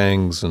had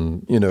fangs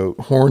and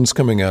horns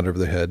coming out of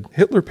their head.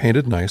 Hitler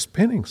painted nice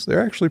paintings.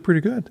 They're actually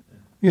pretty good.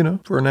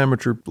 For an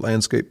amateur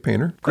landscape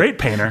painter. Great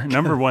painter.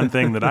 Number one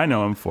thing that I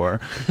know him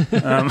for.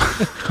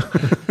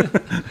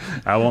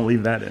 I won't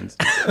leave that in.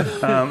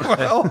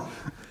 Well,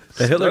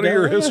 the Hitler study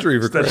your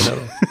history for crying out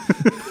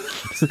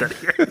Study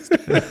your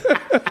history.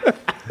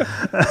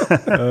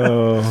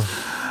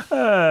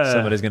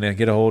 Somebody's going to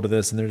get a hold of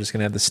this, and they're just going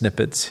to have the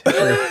snippets.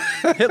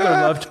 Hitler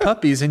loved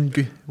puppies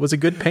and was a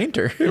good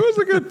painter. He was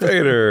a good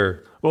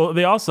painter. Well,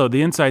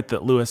 the insight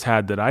that Lewis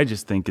had that I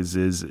just think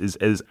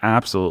is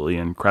absolutely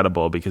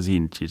incredible, because he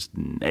just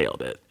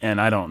nailed it.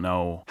 And I don't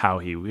know how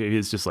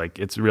it's just like,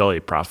 it's really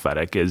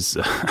prophetic,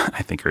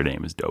 I think her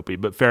name is Dopey,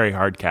 but Fairy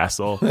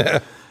Hardcastle.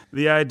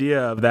 The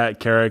idea of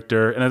that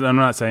character, and I'm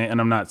not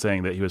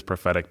saying that he was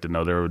prophetic to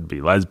know there would be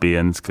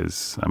lesbians,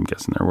 because I'm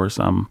guessing there were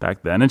some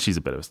back then, and she's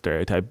a bit of a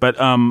stereotype. But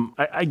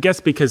I guess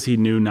because he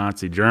knew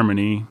Nazi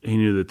Germany, he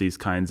knew that these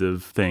kinds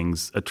of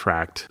things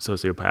attract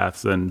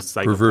sociopaths and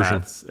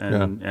psychopaths.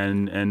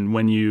 And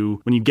when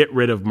you get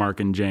rid of Mark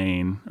and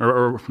Jane,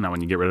 or not when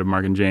you get rid of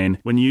Mark and Jane,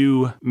 when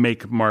you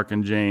make Mark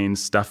and Jane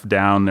stuff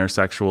down their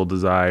sexual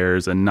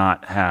desires and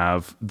not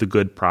have the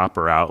good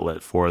proper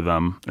outlet for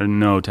them, there's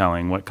no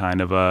telling what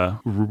kind of a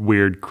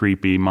weird,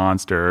 creepy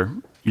monster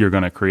you're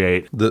going to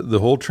create. The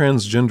whole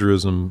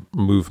transgenderism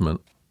movement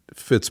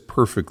fits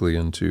perfectly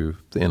into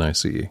the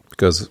NICE,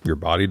 because your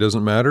body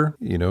doesn't matter.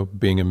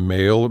 Being a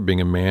male, being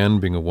a man,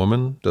 being a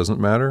woman doesn't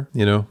matter.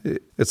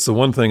 It's the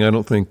one thing I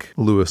don't think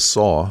Lewis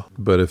saw,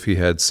 but if he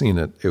had seen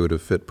it, it would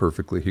have fit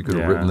perfectly. He could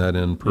have written that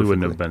in perfectly. He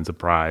wouldn't have been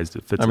surprised.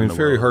 It fits.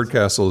 Fairy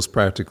Hardcastle is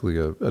practically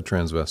a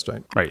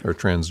transvestite, right, or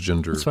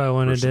transgender. That's why I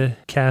wanted to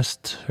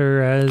cast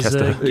her as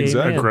a gay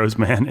man. Gross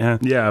man.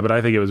 Yeah, but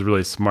I think it was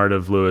really smart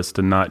of Lewis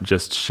to not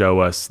just show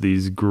us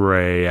these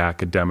gray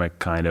academic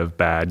kind of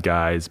bad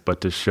guys,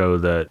 but to show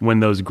that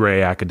when those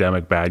gray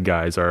academic bad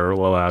guys are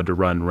allowed to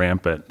run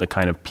rampant, the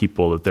kind of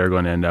people that they're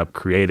going to end up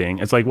creating.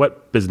 It's like,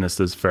 what business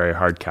does Fairy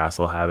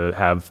Hardcastle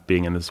have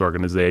being in this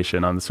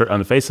organization? On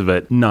the face of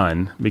it,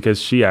 none,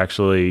 because she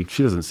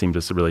doesn't seem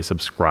to really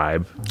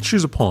subscribe.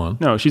 She's a pawn.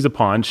 No, she's a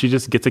pawn. She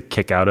just gets a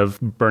kick out of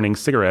burning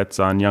cigarettes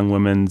on young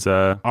women's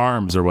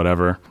arms or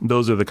whatever.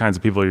 Those are the kinds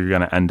of people you're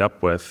going to end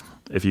up with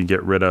if you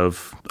get rid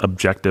of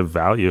objective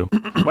value.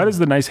 Why does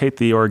the nice hate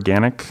the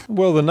organic?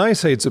 Well, the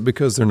nice hates it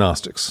because they're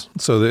Gnostics.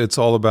 So it's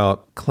all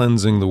about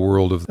cleansing the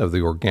world of the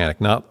organic,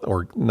 not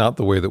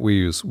the way that we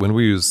use. When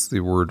we use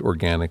the word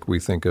organic, we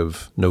think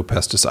of no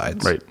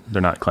pesticides. Right.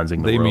 They're not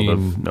cleansing the world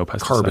of no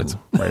pesticides. Carbon.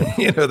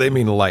 Right. They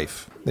mean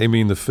life. They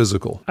mean the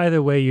physical.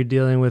 Either way, you're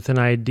dealing with an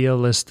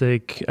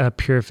idealistic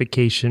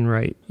purification,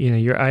 right?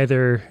 You're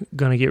either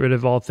going to get rid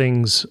of all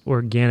things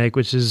organic,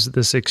 which is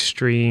this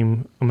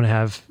extreme, I'm going to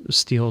have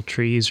steel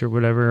trees or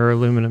whatever, or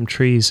aluminum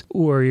trees,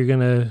 or you're going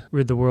to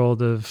rid the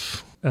world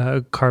of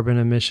carbon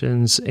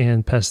emissions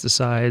and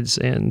pesticides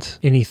and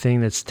anything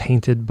that's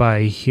tainted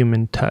by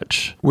human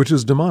touch. Which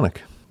is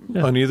demonic.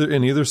 Yeah. In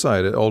either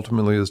side, it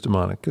ultimately is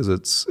demonic, because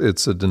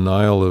it's a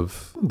denial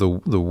of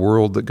the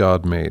world that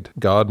God made.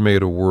 God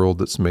made a world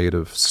that's made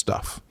of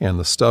stuff, and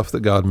the stuff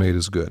that God made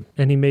is good.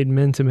 And he made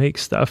men to make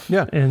stuff.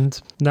 Yeah. And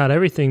not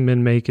everything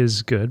men make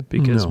is good,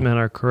 because men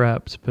are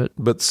corrupt.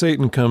 But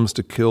Satan comes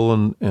to kill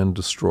and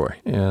destroy,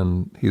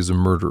 and he's a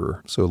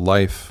murderer. So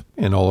life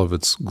in all of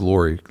its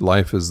glory,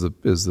 life is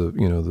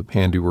the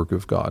handiwork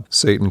of God.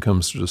 Satan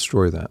comes to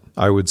destroy that.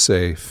 I would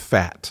say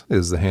fat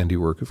is the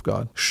handiwork of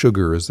God.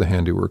 Sugar is the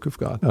handiwork of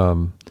God.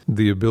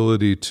 The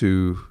ability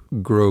to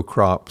grow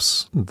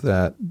crops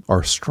that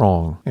are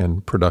strong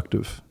and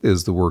productive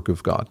is the work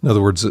of God. In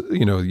other words,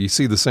 you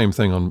see the same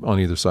thing on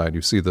either side.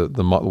 You see the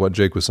what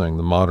Jake was saying,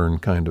 the modern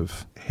kind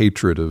of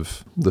hatred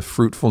of the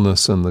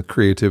fruitfulness and the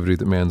creativity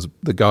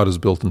that God has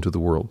built into the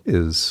world.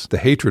 Is the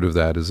hatred of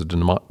that is a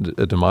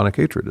demonic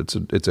hatred.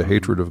 It's a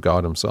hatred of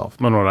God himself.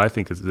 And what I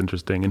think is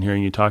interesting in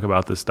hearing you talk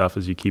about this stuff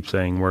is you keep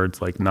saying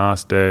words like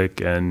Gnostic,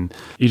 and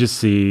you just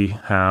see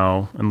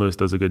how, and Lewis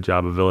does a good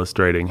job of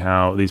illustrating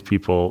how these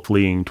people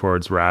fleeing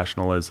towards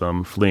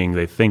rationalism,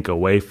 they think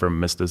away from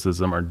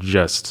mysticism, are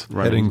just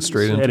heading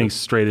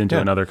straight into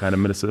another kind of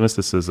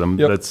mysticism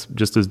that's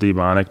just as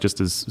demonic, just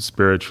as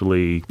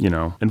spiritually,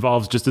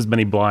 involves just as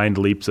many blind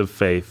leaps of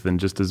faith, and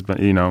just as they're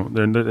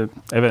in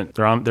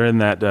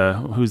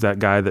that who's that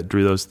guy that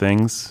drew those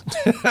things?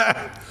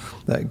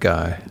 That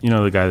guy.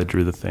 The guy that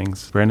drew the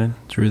things. Brandon?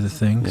 Drew the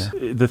things?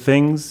 Yeah. The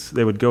things,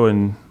 they would go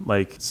in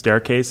like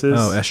staircases.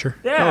 Oh, Escher?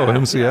 Yeah. Oh,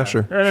 MC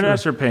Escher. They're in an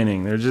Escher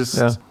painting. They're just...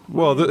 Yeah.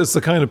 Well, it's the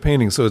kind of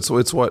painting. So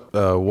it's what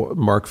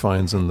Mark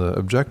finds in the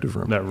objective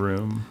room. That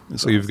room.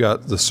 So you've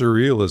got the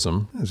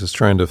surrealism. It's just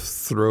trying to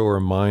throw our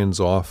minds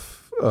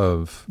off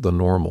of the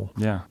normal.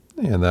 Yeah.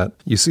 And that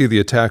you see the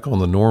attack on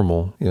the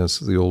normal. Yes,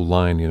 the old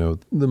line,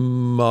 the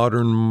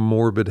modern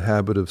morbid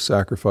habit of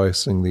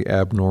sacrificing the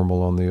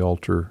abnormal on the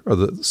altar, or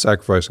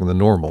sacrificing the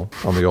normal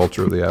on the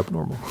altar of the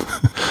abnormal.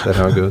 Is that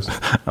how it goes?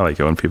 I like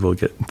it when people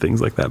get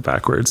things like that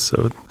backwards.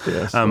 So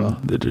Yes,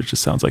 it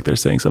just sounds like they're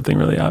saying something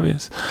really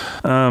obvious.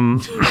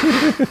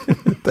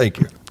 Thank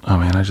you. Oh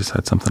man, I just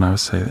had something I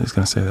was going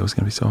to say that was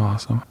going to be so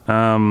awesome.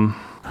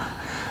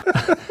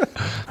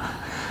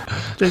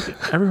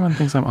 Everyone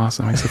thinks I'm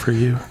awesome except for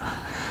you.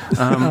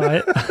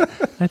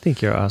 I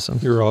think you're awesome.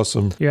 You're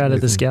awesome. You're out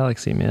of this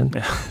galaxy, man.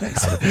 Yeah.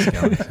 Out of this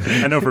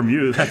galaxy. I know from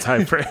you, that's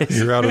high praise.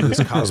 You're out of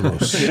this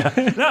cosmos.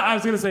 Yeah. No, I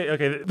was going to say,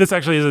 okay, this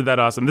actually isn't that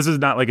awesome. This is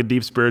not like a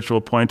deep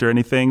spiritual point or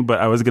anything, but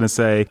I was going to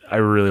say I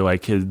really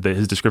like his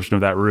description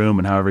of that room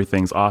and how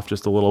everything's off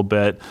just a little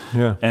bit.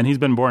 Yeah. And he's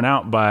been borne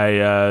out by,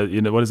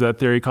 what is that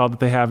theory called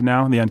that they have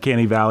now? The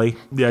uncanny valley.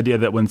 The idea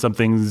that when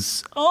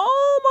something's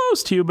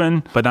almost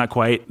human, but not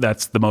quite,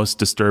 that's the most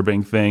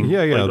disturbing thing.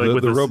 Yeah,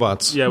 Like the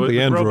robots. Yeah, with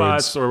the androids.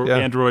 robots or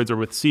androids or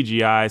with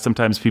CGI.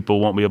 Sometimes people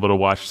won't be able to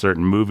watch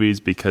certain movies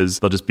because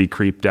they'll just be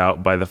creeped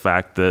out by the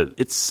fact that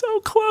it's so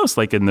close.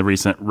 Like in the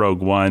recent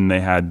Rogue One,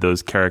 they had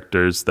those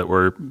characters that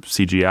were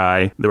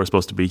CGI. They were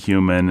supposed to be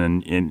human,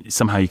 and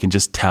somehow you can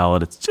just tell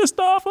that it's just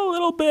off a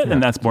little bit,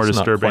 and that's more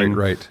disturbing. Not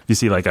quite right. You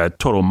see like a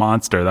total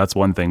monster, that's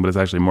one thing, but it's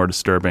actually more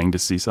disturbing to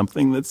see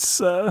something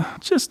that's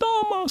just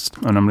almost.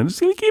 And I'm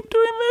just going to keep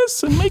doing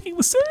this and making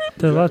the same.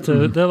 There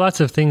are lots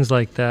of things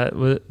like that.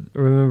 I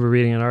remember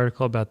reading an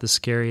article about the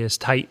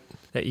scariest height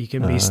that you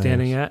can be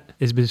standing at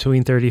is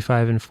between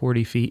 35 and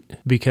 40 feet,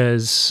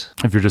 because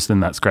if you're just in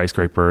that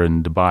skyscraper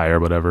in Dubai or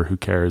whatever, who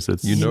cares?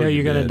 It's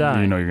you're going to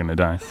die. You know you're going to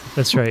die.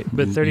 That's right.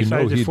 But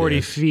 35 to 40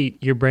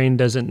 feet, your brain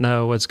doesn't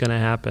know what's going to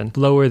happen.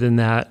 Lower than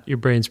that, your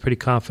brain's pretty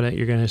confident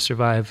you're going to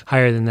survive.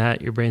 Higher than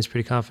that, your brain's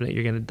pretty confident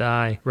you're going to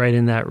die. Right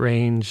in that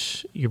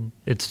range,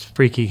 it's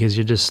freaky because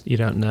you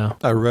don't know.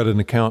 I read an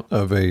account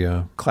of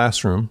a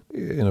classroom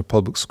in a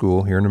public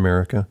school here in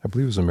America, I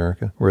believe it was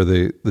America, where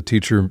the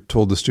teacher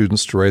told the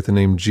students to write the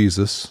name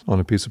Jesus on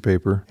a piece of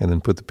paper and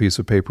then put the piece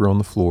of paper on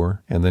the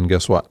floor, and then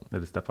guess what?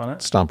 Did it step on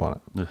it? Stomp on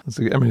it. Yeah.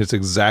 It's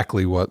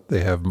exactly what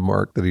they have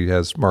Mark, that he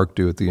has Mark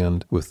do at the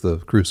end with the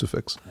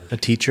crucifix. A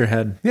teacher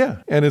had.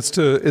 Yeah, and it's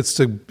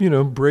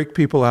to break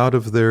people out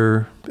of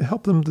their,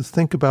 help them to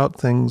think about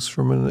things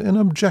from an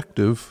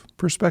objective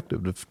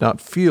perspective, to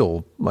not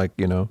feel like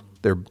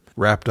they're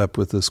wrapped up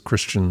with this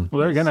Christian.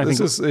 Well, there again, I think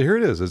here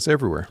it is. It's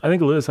everywhere. I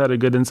think Lewis had a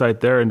good insight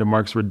there into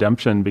Mark's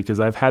redemption, because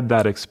I've had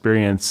that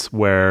experience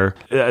where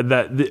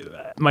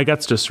my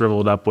guts just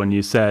shriveled up when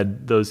you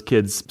said those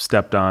kids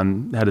had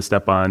to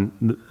step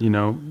on,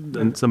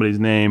 in somebody's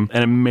name,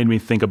 and it made me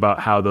think about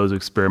how those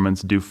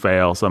experiments do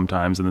fail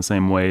sometimes in the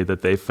same way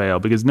that they fail,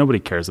 because nobody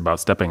cares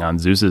about stepping on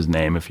Zeus's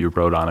name if you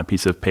wrote on a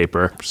piece of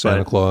paper.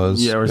 Santa Claus.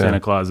 Yeah, or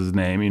Santa Claus's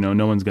name.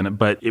 No one's gonna.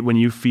 But when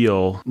you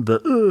feel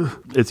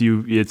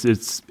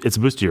it's a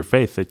boost to your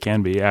faith. It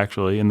can be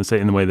actually in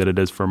the way that it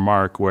is for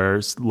Mark, where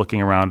looking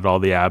around at all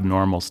the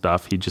abnormal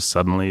stuff, he just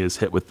suddenly is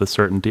hit with the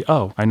certainty.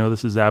 Oh, I know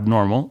this is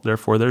abnormal.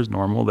 Therefore, there's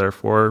normal.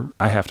 Therefore,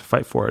 I have to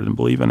fight for it and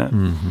believe in it.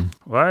 Mm-hmm.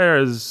 Why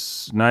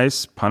is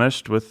nice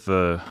punished with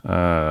the?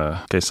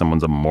 In case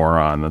someone's a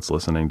moron that's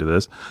listening to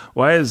this,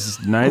 why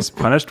is nice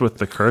punished with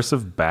the curse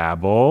of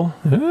Babel?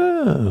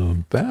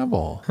 Oh,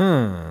 Babel.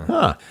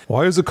 Huh.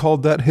 Why is it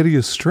called that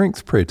hideous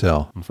strength? Pray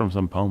tell. From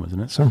some poem, isn't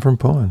it? Some from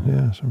poem.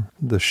 Yeah.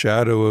 The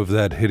shadow of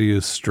that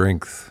hideous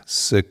strength,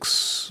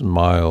 6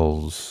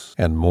 miles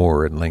and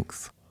more in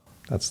length.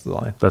 That's the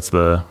line. That's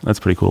a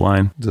pretty cool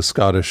line. The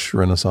Scottish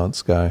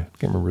Renaissance guy.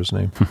 Can't remember his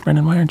name.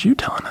 Brendan, why aren't you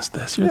telling us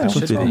this? I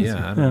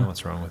don't know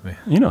what's wrong with me.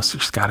 You know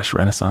Scottish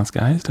Renaissance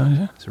guys, don't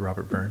you? It's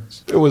Robert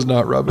Burns. It was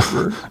not Robert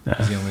Burns.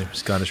 He's the only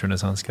Scottish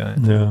Renaissance guy.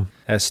 Yeah.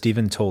 As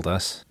Stephen told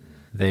us,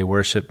 they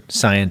worship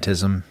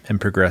scientism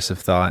and progressive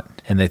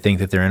thought, and they think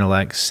that their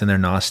intellects and their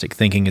Gnostic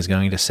thinking is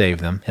going to save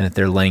them, and that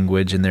their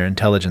language and their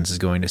intelligence is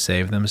going to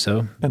save them.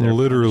 And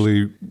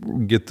literally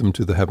get them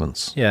to the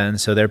heavens. Yeah,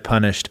 and so they're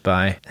punished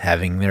by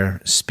having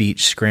their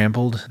speech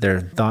scrambled, their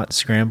thoughts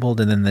scrambled,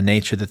 and then the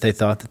nature that they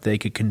thought that they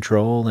could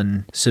control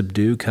and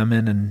subdue come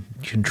in and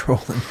control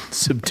and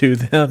subdue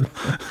them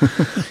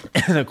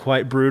in a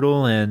quite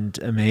brutal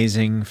and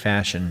amazing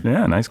fashion.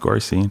 Yeah, nice gory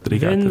scene.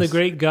 Then the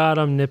great God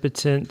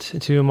omnipotent,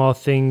 to whom all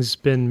things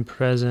been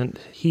present,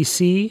 he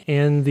see,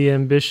 and the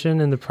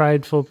ambition and the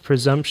prideful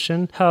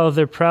presumption, how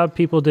their proud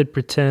people did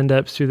pretend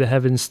up through the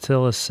heavens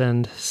till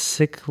ascend.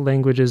 Sick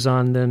languages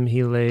on them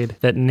he laid,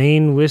 that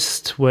nane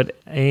wist what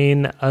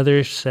ane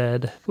other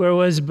said. Where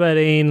was but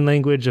ane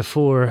language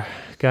afore?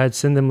 God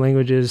send them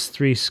languages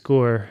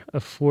 60,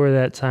 afore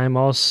that time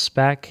all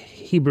spak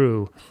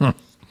Hebrew.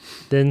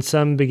 Then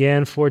some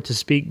began for to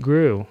speak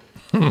grew.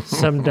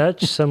 Some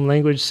Dutch, some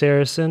language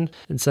Saracen,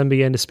 and some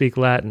began to speak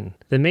Latin.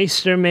 The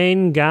meester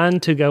main gan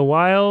to go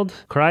wild,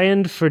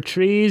 crying for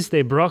trees,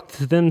 they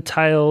brocht them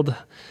tiled.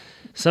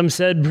 Some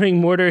said, bring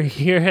mortar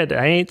here at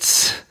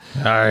aints.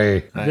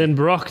 Aye. Then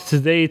brought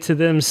they to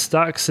them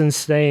stocks and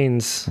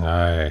stains.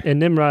 Aye. And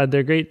Nimrod,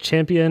 their great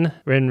champion,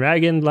 ran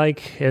ragged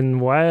like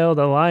and wild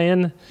a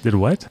lion, Did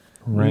what?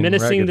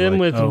 menacing them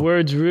with Oh.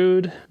 words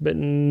rude, but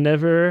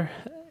never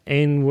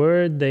ein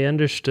word they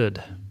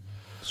understood.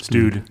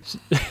 Stewed.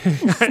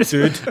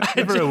 Dude.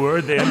 Never a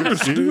word they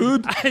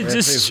understood. I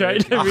just tried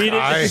to read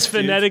it as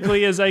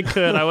phonetically as I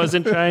could. I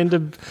wasn't trying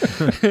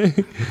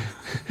to.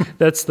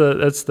 That's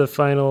the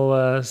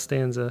final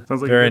stanza.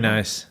 Sounds like Very a good one.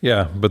 nice.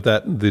 Yeah, but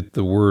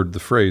the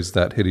phrase,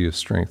 that hideous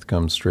strength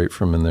comes straight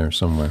from in there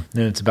somewhere.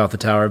 And it's about the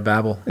Tower of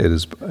Babel. It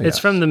is. It's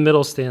from the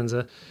middle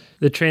stanza.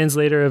 The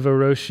translator of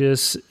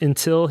Orosius,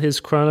 until his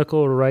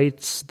chronicle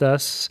writes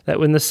thus, that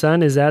when the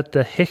sun is at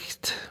the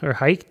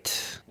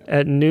height,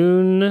 at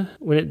noon,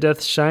 when it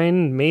doth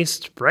shine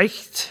maist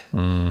bright,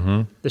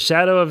 the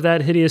shadow of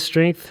that hideous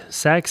strength,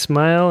 sack,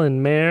 smile,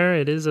 and mare,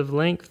 it is of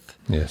length.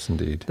 Yes,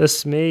 indeed.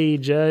 Thus may ye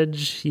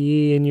judge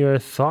ye in your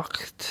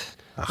thought,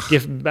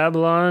 if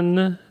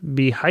Babylon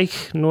be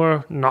heich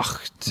nor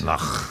nacht.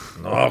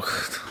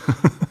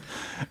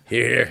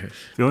 Here.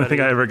 The only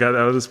thing I ever got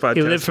out of this podcast.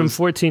 He lived from was-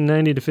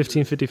 1490 to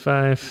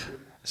 1555.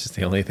 This is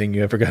the only thing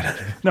you ever got out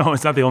of it. No,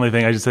 it's not the only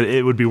thing. I just said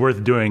it would be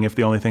worth doing if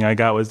the only thing I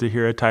got was to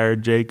hear a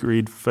tired Jake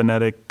read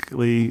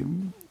phonetically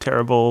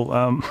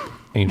terrible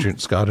Ancient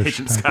Scottish.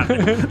 ancient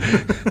Scottish.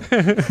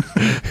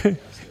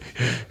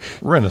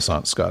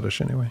 Renaissance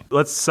Scottish, anyway.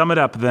 Let's sum it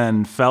up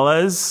then,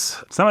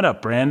 fellas. Sum it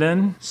up,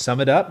 Brandon.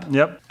 Sum it up.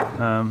 Yep.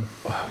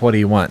 What do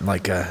you want?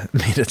 Like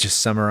me to just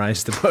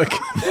summarize the book?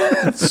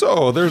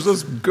 So there's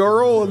this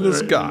girl and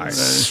this guy.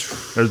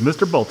 There's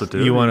Mr.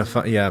 Bultitude. You want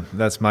to? Yeah,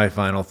 that's my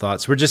final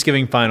thoughts. We're just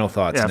giving final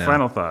thoughts Yeah, now.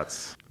 final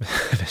thoughts.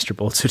 Mr.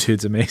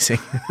 Boltitude's amazing.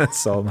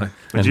 That's all my.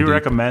 Would you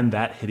recommend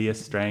that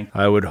hideous strength?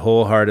 I would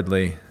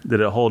wholeheartedly.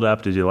 Did it hold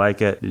up? Did you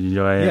like it? Did you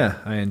enjoy it? Yeah,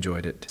 I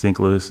enjoyed it. Think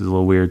Lewis is a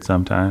little weird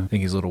sometimes. I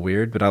think he's a little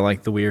weird, but I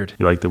like the weird.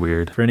 You like the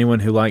weird. For anyone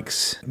who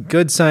likes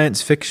good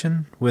science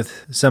fiction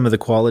with some of the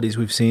qualities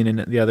we've seen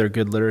in the other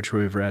good literature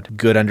we've read,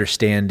 good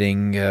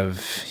understanding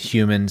of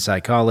human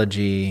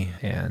psychology,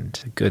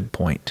 and a good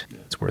point.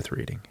 It's worth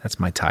reading. That's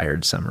my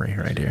tired summary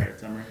right here.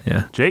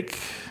 Yeah. Jake,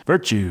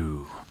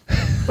 virtue.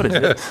 What is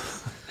it?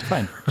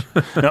 Fine.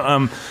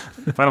 No,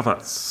 final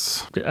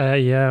thoughts.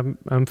 Yeah,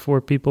 I'm for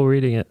people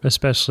reading it,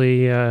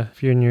 especially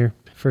if you're in your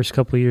first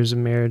couple of years of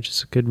marriage.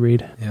 It's a good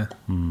read. Yeah.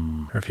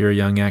 Or if you're a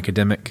young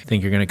academic,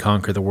 think you're going to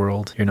conquer the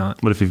world. You're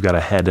not. What if you've got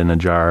a head in a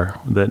jar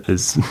that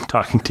is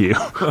talking to you?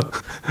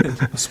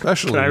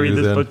 Especially Can I read you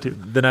this then. book too?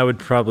 Then I would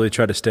probably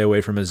try to stay away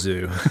from a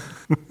zoo.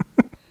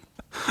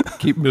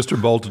 Keep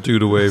Mr.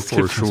 Bultitude away for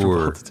Keep Mr. sure.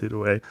 Multitude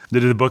away.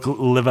 Did the book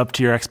live up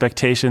to your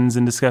expectations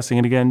in discussing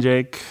it again,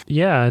 Jake?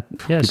 Yeah, it's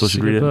People just a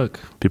should good read it. book.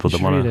 People You that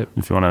should want read to, it.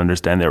 if you want to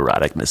understand the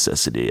erotic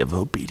necessity of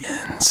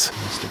obedience.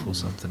 Mystical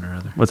something or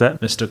other. What's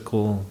that?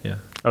 Mystical, yeah.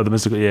 Oh, the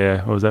mystical. Yeah.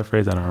 What was that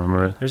phrase? I don't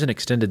remember it. There's an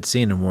extended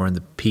scene in War and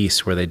the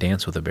Peace where they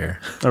dance with a bear.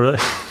 Oh, really?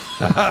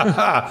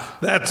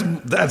 That's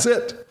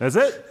it. That's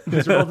it.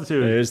 Mr.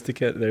 Multitude. There's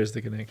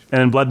the connection.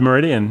 And in Blood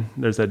Meridian,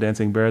 there's that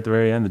dancing bear at the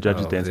very end. The judge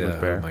is dancing with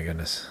the bear. Oh my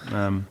goodness.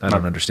 I I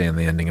don't understand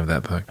the ending of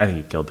that book. think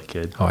he killed the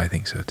kid. Oh, I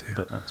think so too.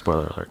 But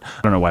spoiler alert.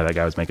 I don't know why that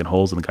guy was making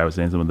holes and the guy was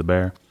dancing with the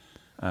bear.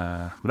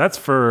 But that's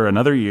for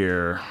another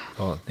year.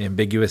 Well, the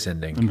ambiguous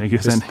ending.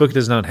 Ambiguous This ending. book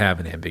does not have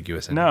an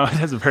ambiguous ending. No, it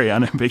has a very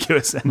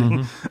unambiguous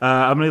ending.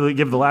 I'm going to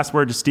give the last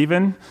word to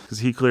Stephen because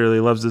he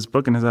clearly loves this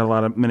book and has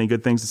had many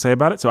good things to say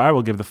about it. So I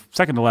will give the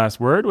second to last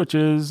word, which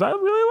is I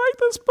really like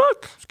this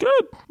book. It's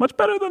good. Much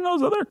better than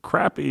those other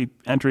crappy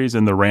entries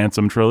in the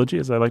Ransom trilogy,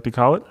 as I like to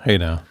call it. Hey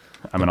now.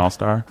 I'm an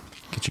all-star.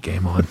 Get your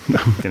game on.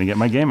 I'm going to get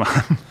my game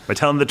on by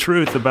telling the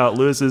truth about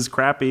Lewis's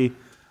crappy.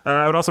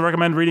 I would also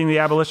recommend reading The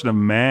Abolition of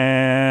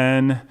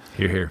Man.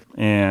 Here, here.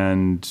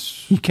 And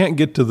You can't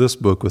get to this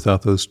book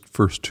without those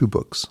first two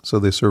books, so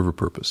they serve a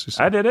purpose. You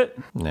see. I did it.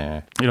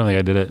 Nah, You don't think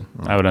I did it?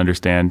 I would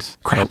understand.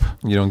 Crap.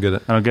 you don't get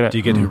it. I don't get it. Do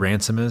you get who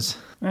Ransom is?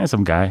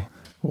 Some guy.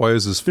 Why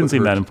is his foot Didn't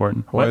seem hurt? that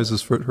important. Why What? is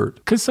his foot hurt?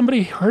 Because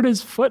somebody hurt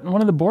his foot in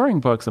one of the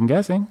boring books, I'm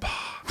guessing.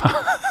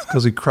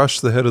 Because he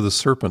crushed the head of the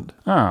serpent.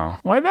 Oh,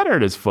 why'd that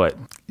hurt his foot?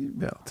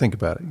 Yeah, think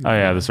about it. Oh,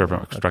 yeah, the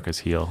serpent struck his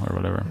heel or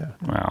whatever.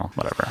 Well,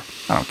 whatever.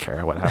 I don't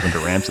care what happened to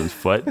Ramson's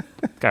foot.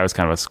 Guy was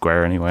kind of a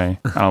square anyway.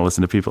 I don't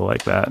listen to people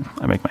like that.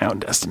 I make my own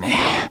destiny.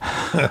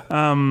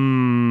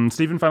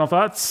 Stephen, final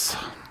thoughts?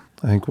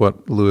 I think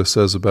what Lewis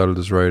says about it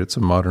is right. It's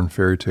a modern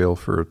fairy tale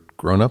for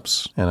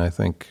grown-ups, and I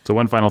think So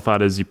one final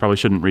thought is you probably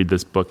shouldn't read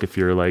this book if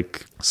you're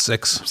like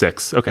 6,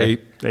 6. Okay.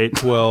 8.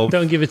 12.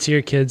 Don't give it to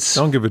your kids.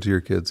 Don't give it to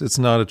your kids. It's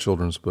not a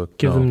children's book.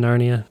 Give No. them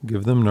Narnia.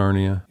 Give them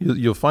Narnia.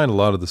 You'll find a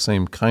lot of the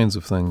same kinds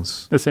of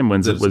things The same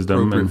that is wisdom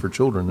appropriate and for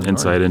children. in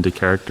insight Narnia. into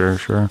character,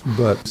 sure.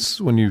 But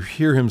when you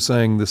hear him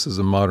saying this is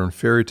a modern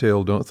fairy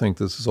tale, don't think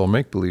this is all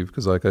make-believe,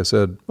 because like I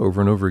said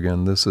over and over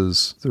again, this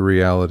is the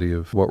reality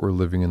of what we're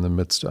living in the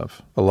midst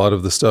of. A lot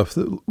of the stuff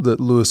that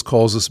Lewis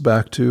calls us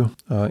back to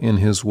in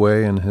his way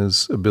way and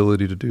his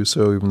ability to do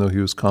so, even though he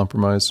was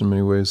compromised in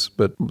many ways.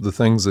 But the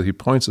things that he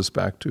points us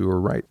back to are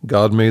right.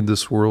 God made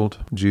this world.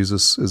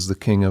 Jesus is the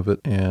king of it.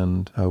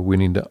 And we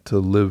need to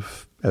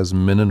live as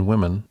men and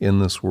women in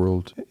this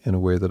world in a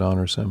way that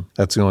honors him.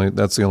 That's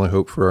the only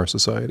hope for our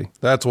society.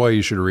 That's why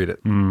you should read it.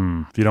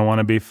 If you don't want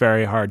to be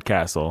Ferry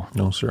Hardcastle.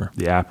 No, sir.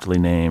 The aptly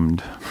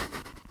named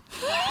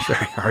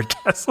Ferry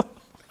Hardcastle.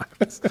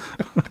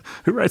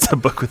 Who writes a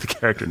book with a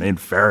character named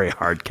Ferry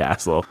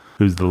Hardcastle,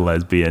 who's the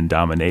lesbian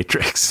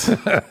dominatrix?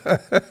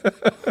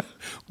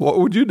 What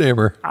would you name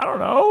her? I don't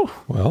know.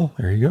 Well,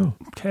 there you go.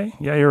 Okay.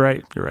 Yeah, you're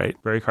right.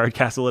 Ferry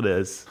Hardcastle it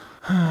is.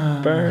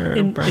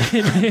 Burn.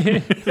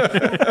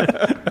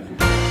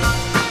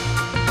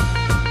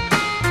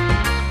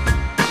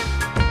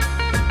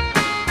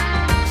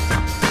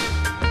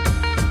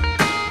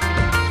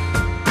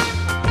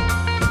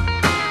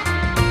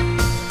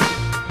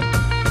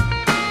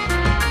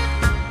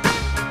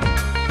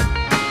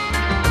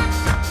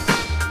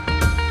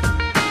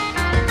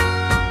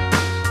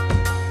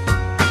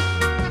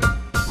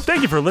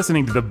 Thank you for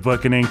listening to The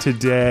Bookening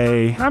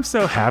today. I'm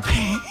so happy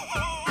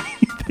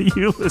that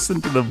you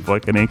listened to The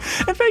Bookening.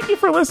 And thank you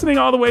for listening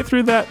all the way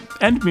through that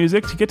end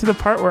music to get to the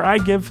part where I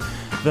give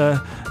the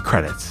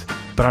credits.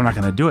 But I'm not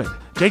going to do it.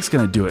 Jake's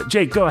going to do it.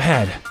 Jake, go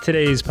ahead.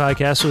 Today's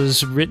podcast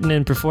was written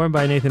and performed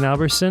by Nathan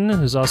Alberson. It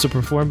was also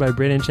performed by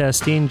Brandon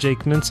Chastain, Jake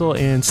Mintzel,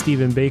 and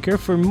Stephen Baker.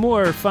 For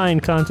more fine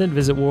content,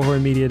 visit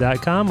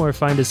warhornmedia.com or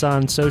find us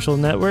on social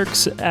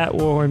networks at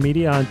Warhorn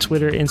Media on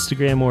Twitter,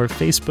 Instagram, or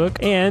Facebook.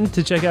 And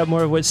to check out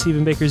more of what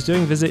Stephen Baker's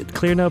doing, visit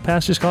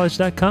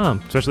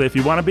clearnotepastorscollege.com. Especially if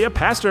you want to be a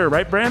pastor,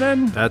 right,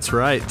 Brandon? That's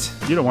right.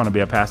 You don't want to be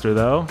a pastor,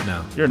 though.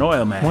 No. You're an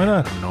oil man. Why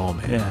not? No,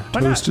 man. Yeah.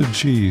 Why not? Toasted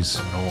cheese.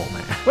 No,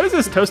 man. What is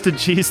this toasted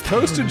cheese?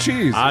 Toasted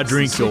cheese. I It's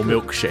drink the your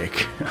secret-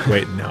 milkshake.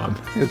 Wait, no.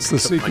 It's the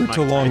secret Mike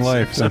to long Tyson or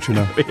life, don't you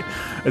know?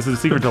 Is the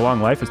secret to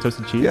long life is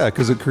toasted cheese? Yeah,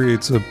 because it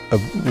creates a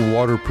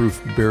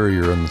waterproof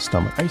barrier in the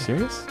stomach. Are you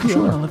serious? Sure.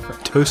 You wanna live for-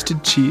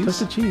 Toasted cheese?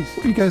 Toasted cheese.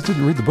 You guys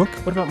didn't read the book?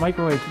 What about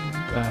microwave?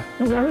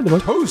 No, I read the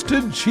book.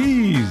 Toasted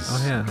cheese.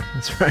 Oh, yeah.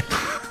 That's right.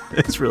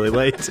 It's really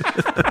late.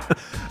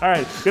 All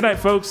right. Good night,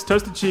 folks.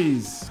 Toasted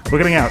cheese. We're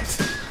getting out.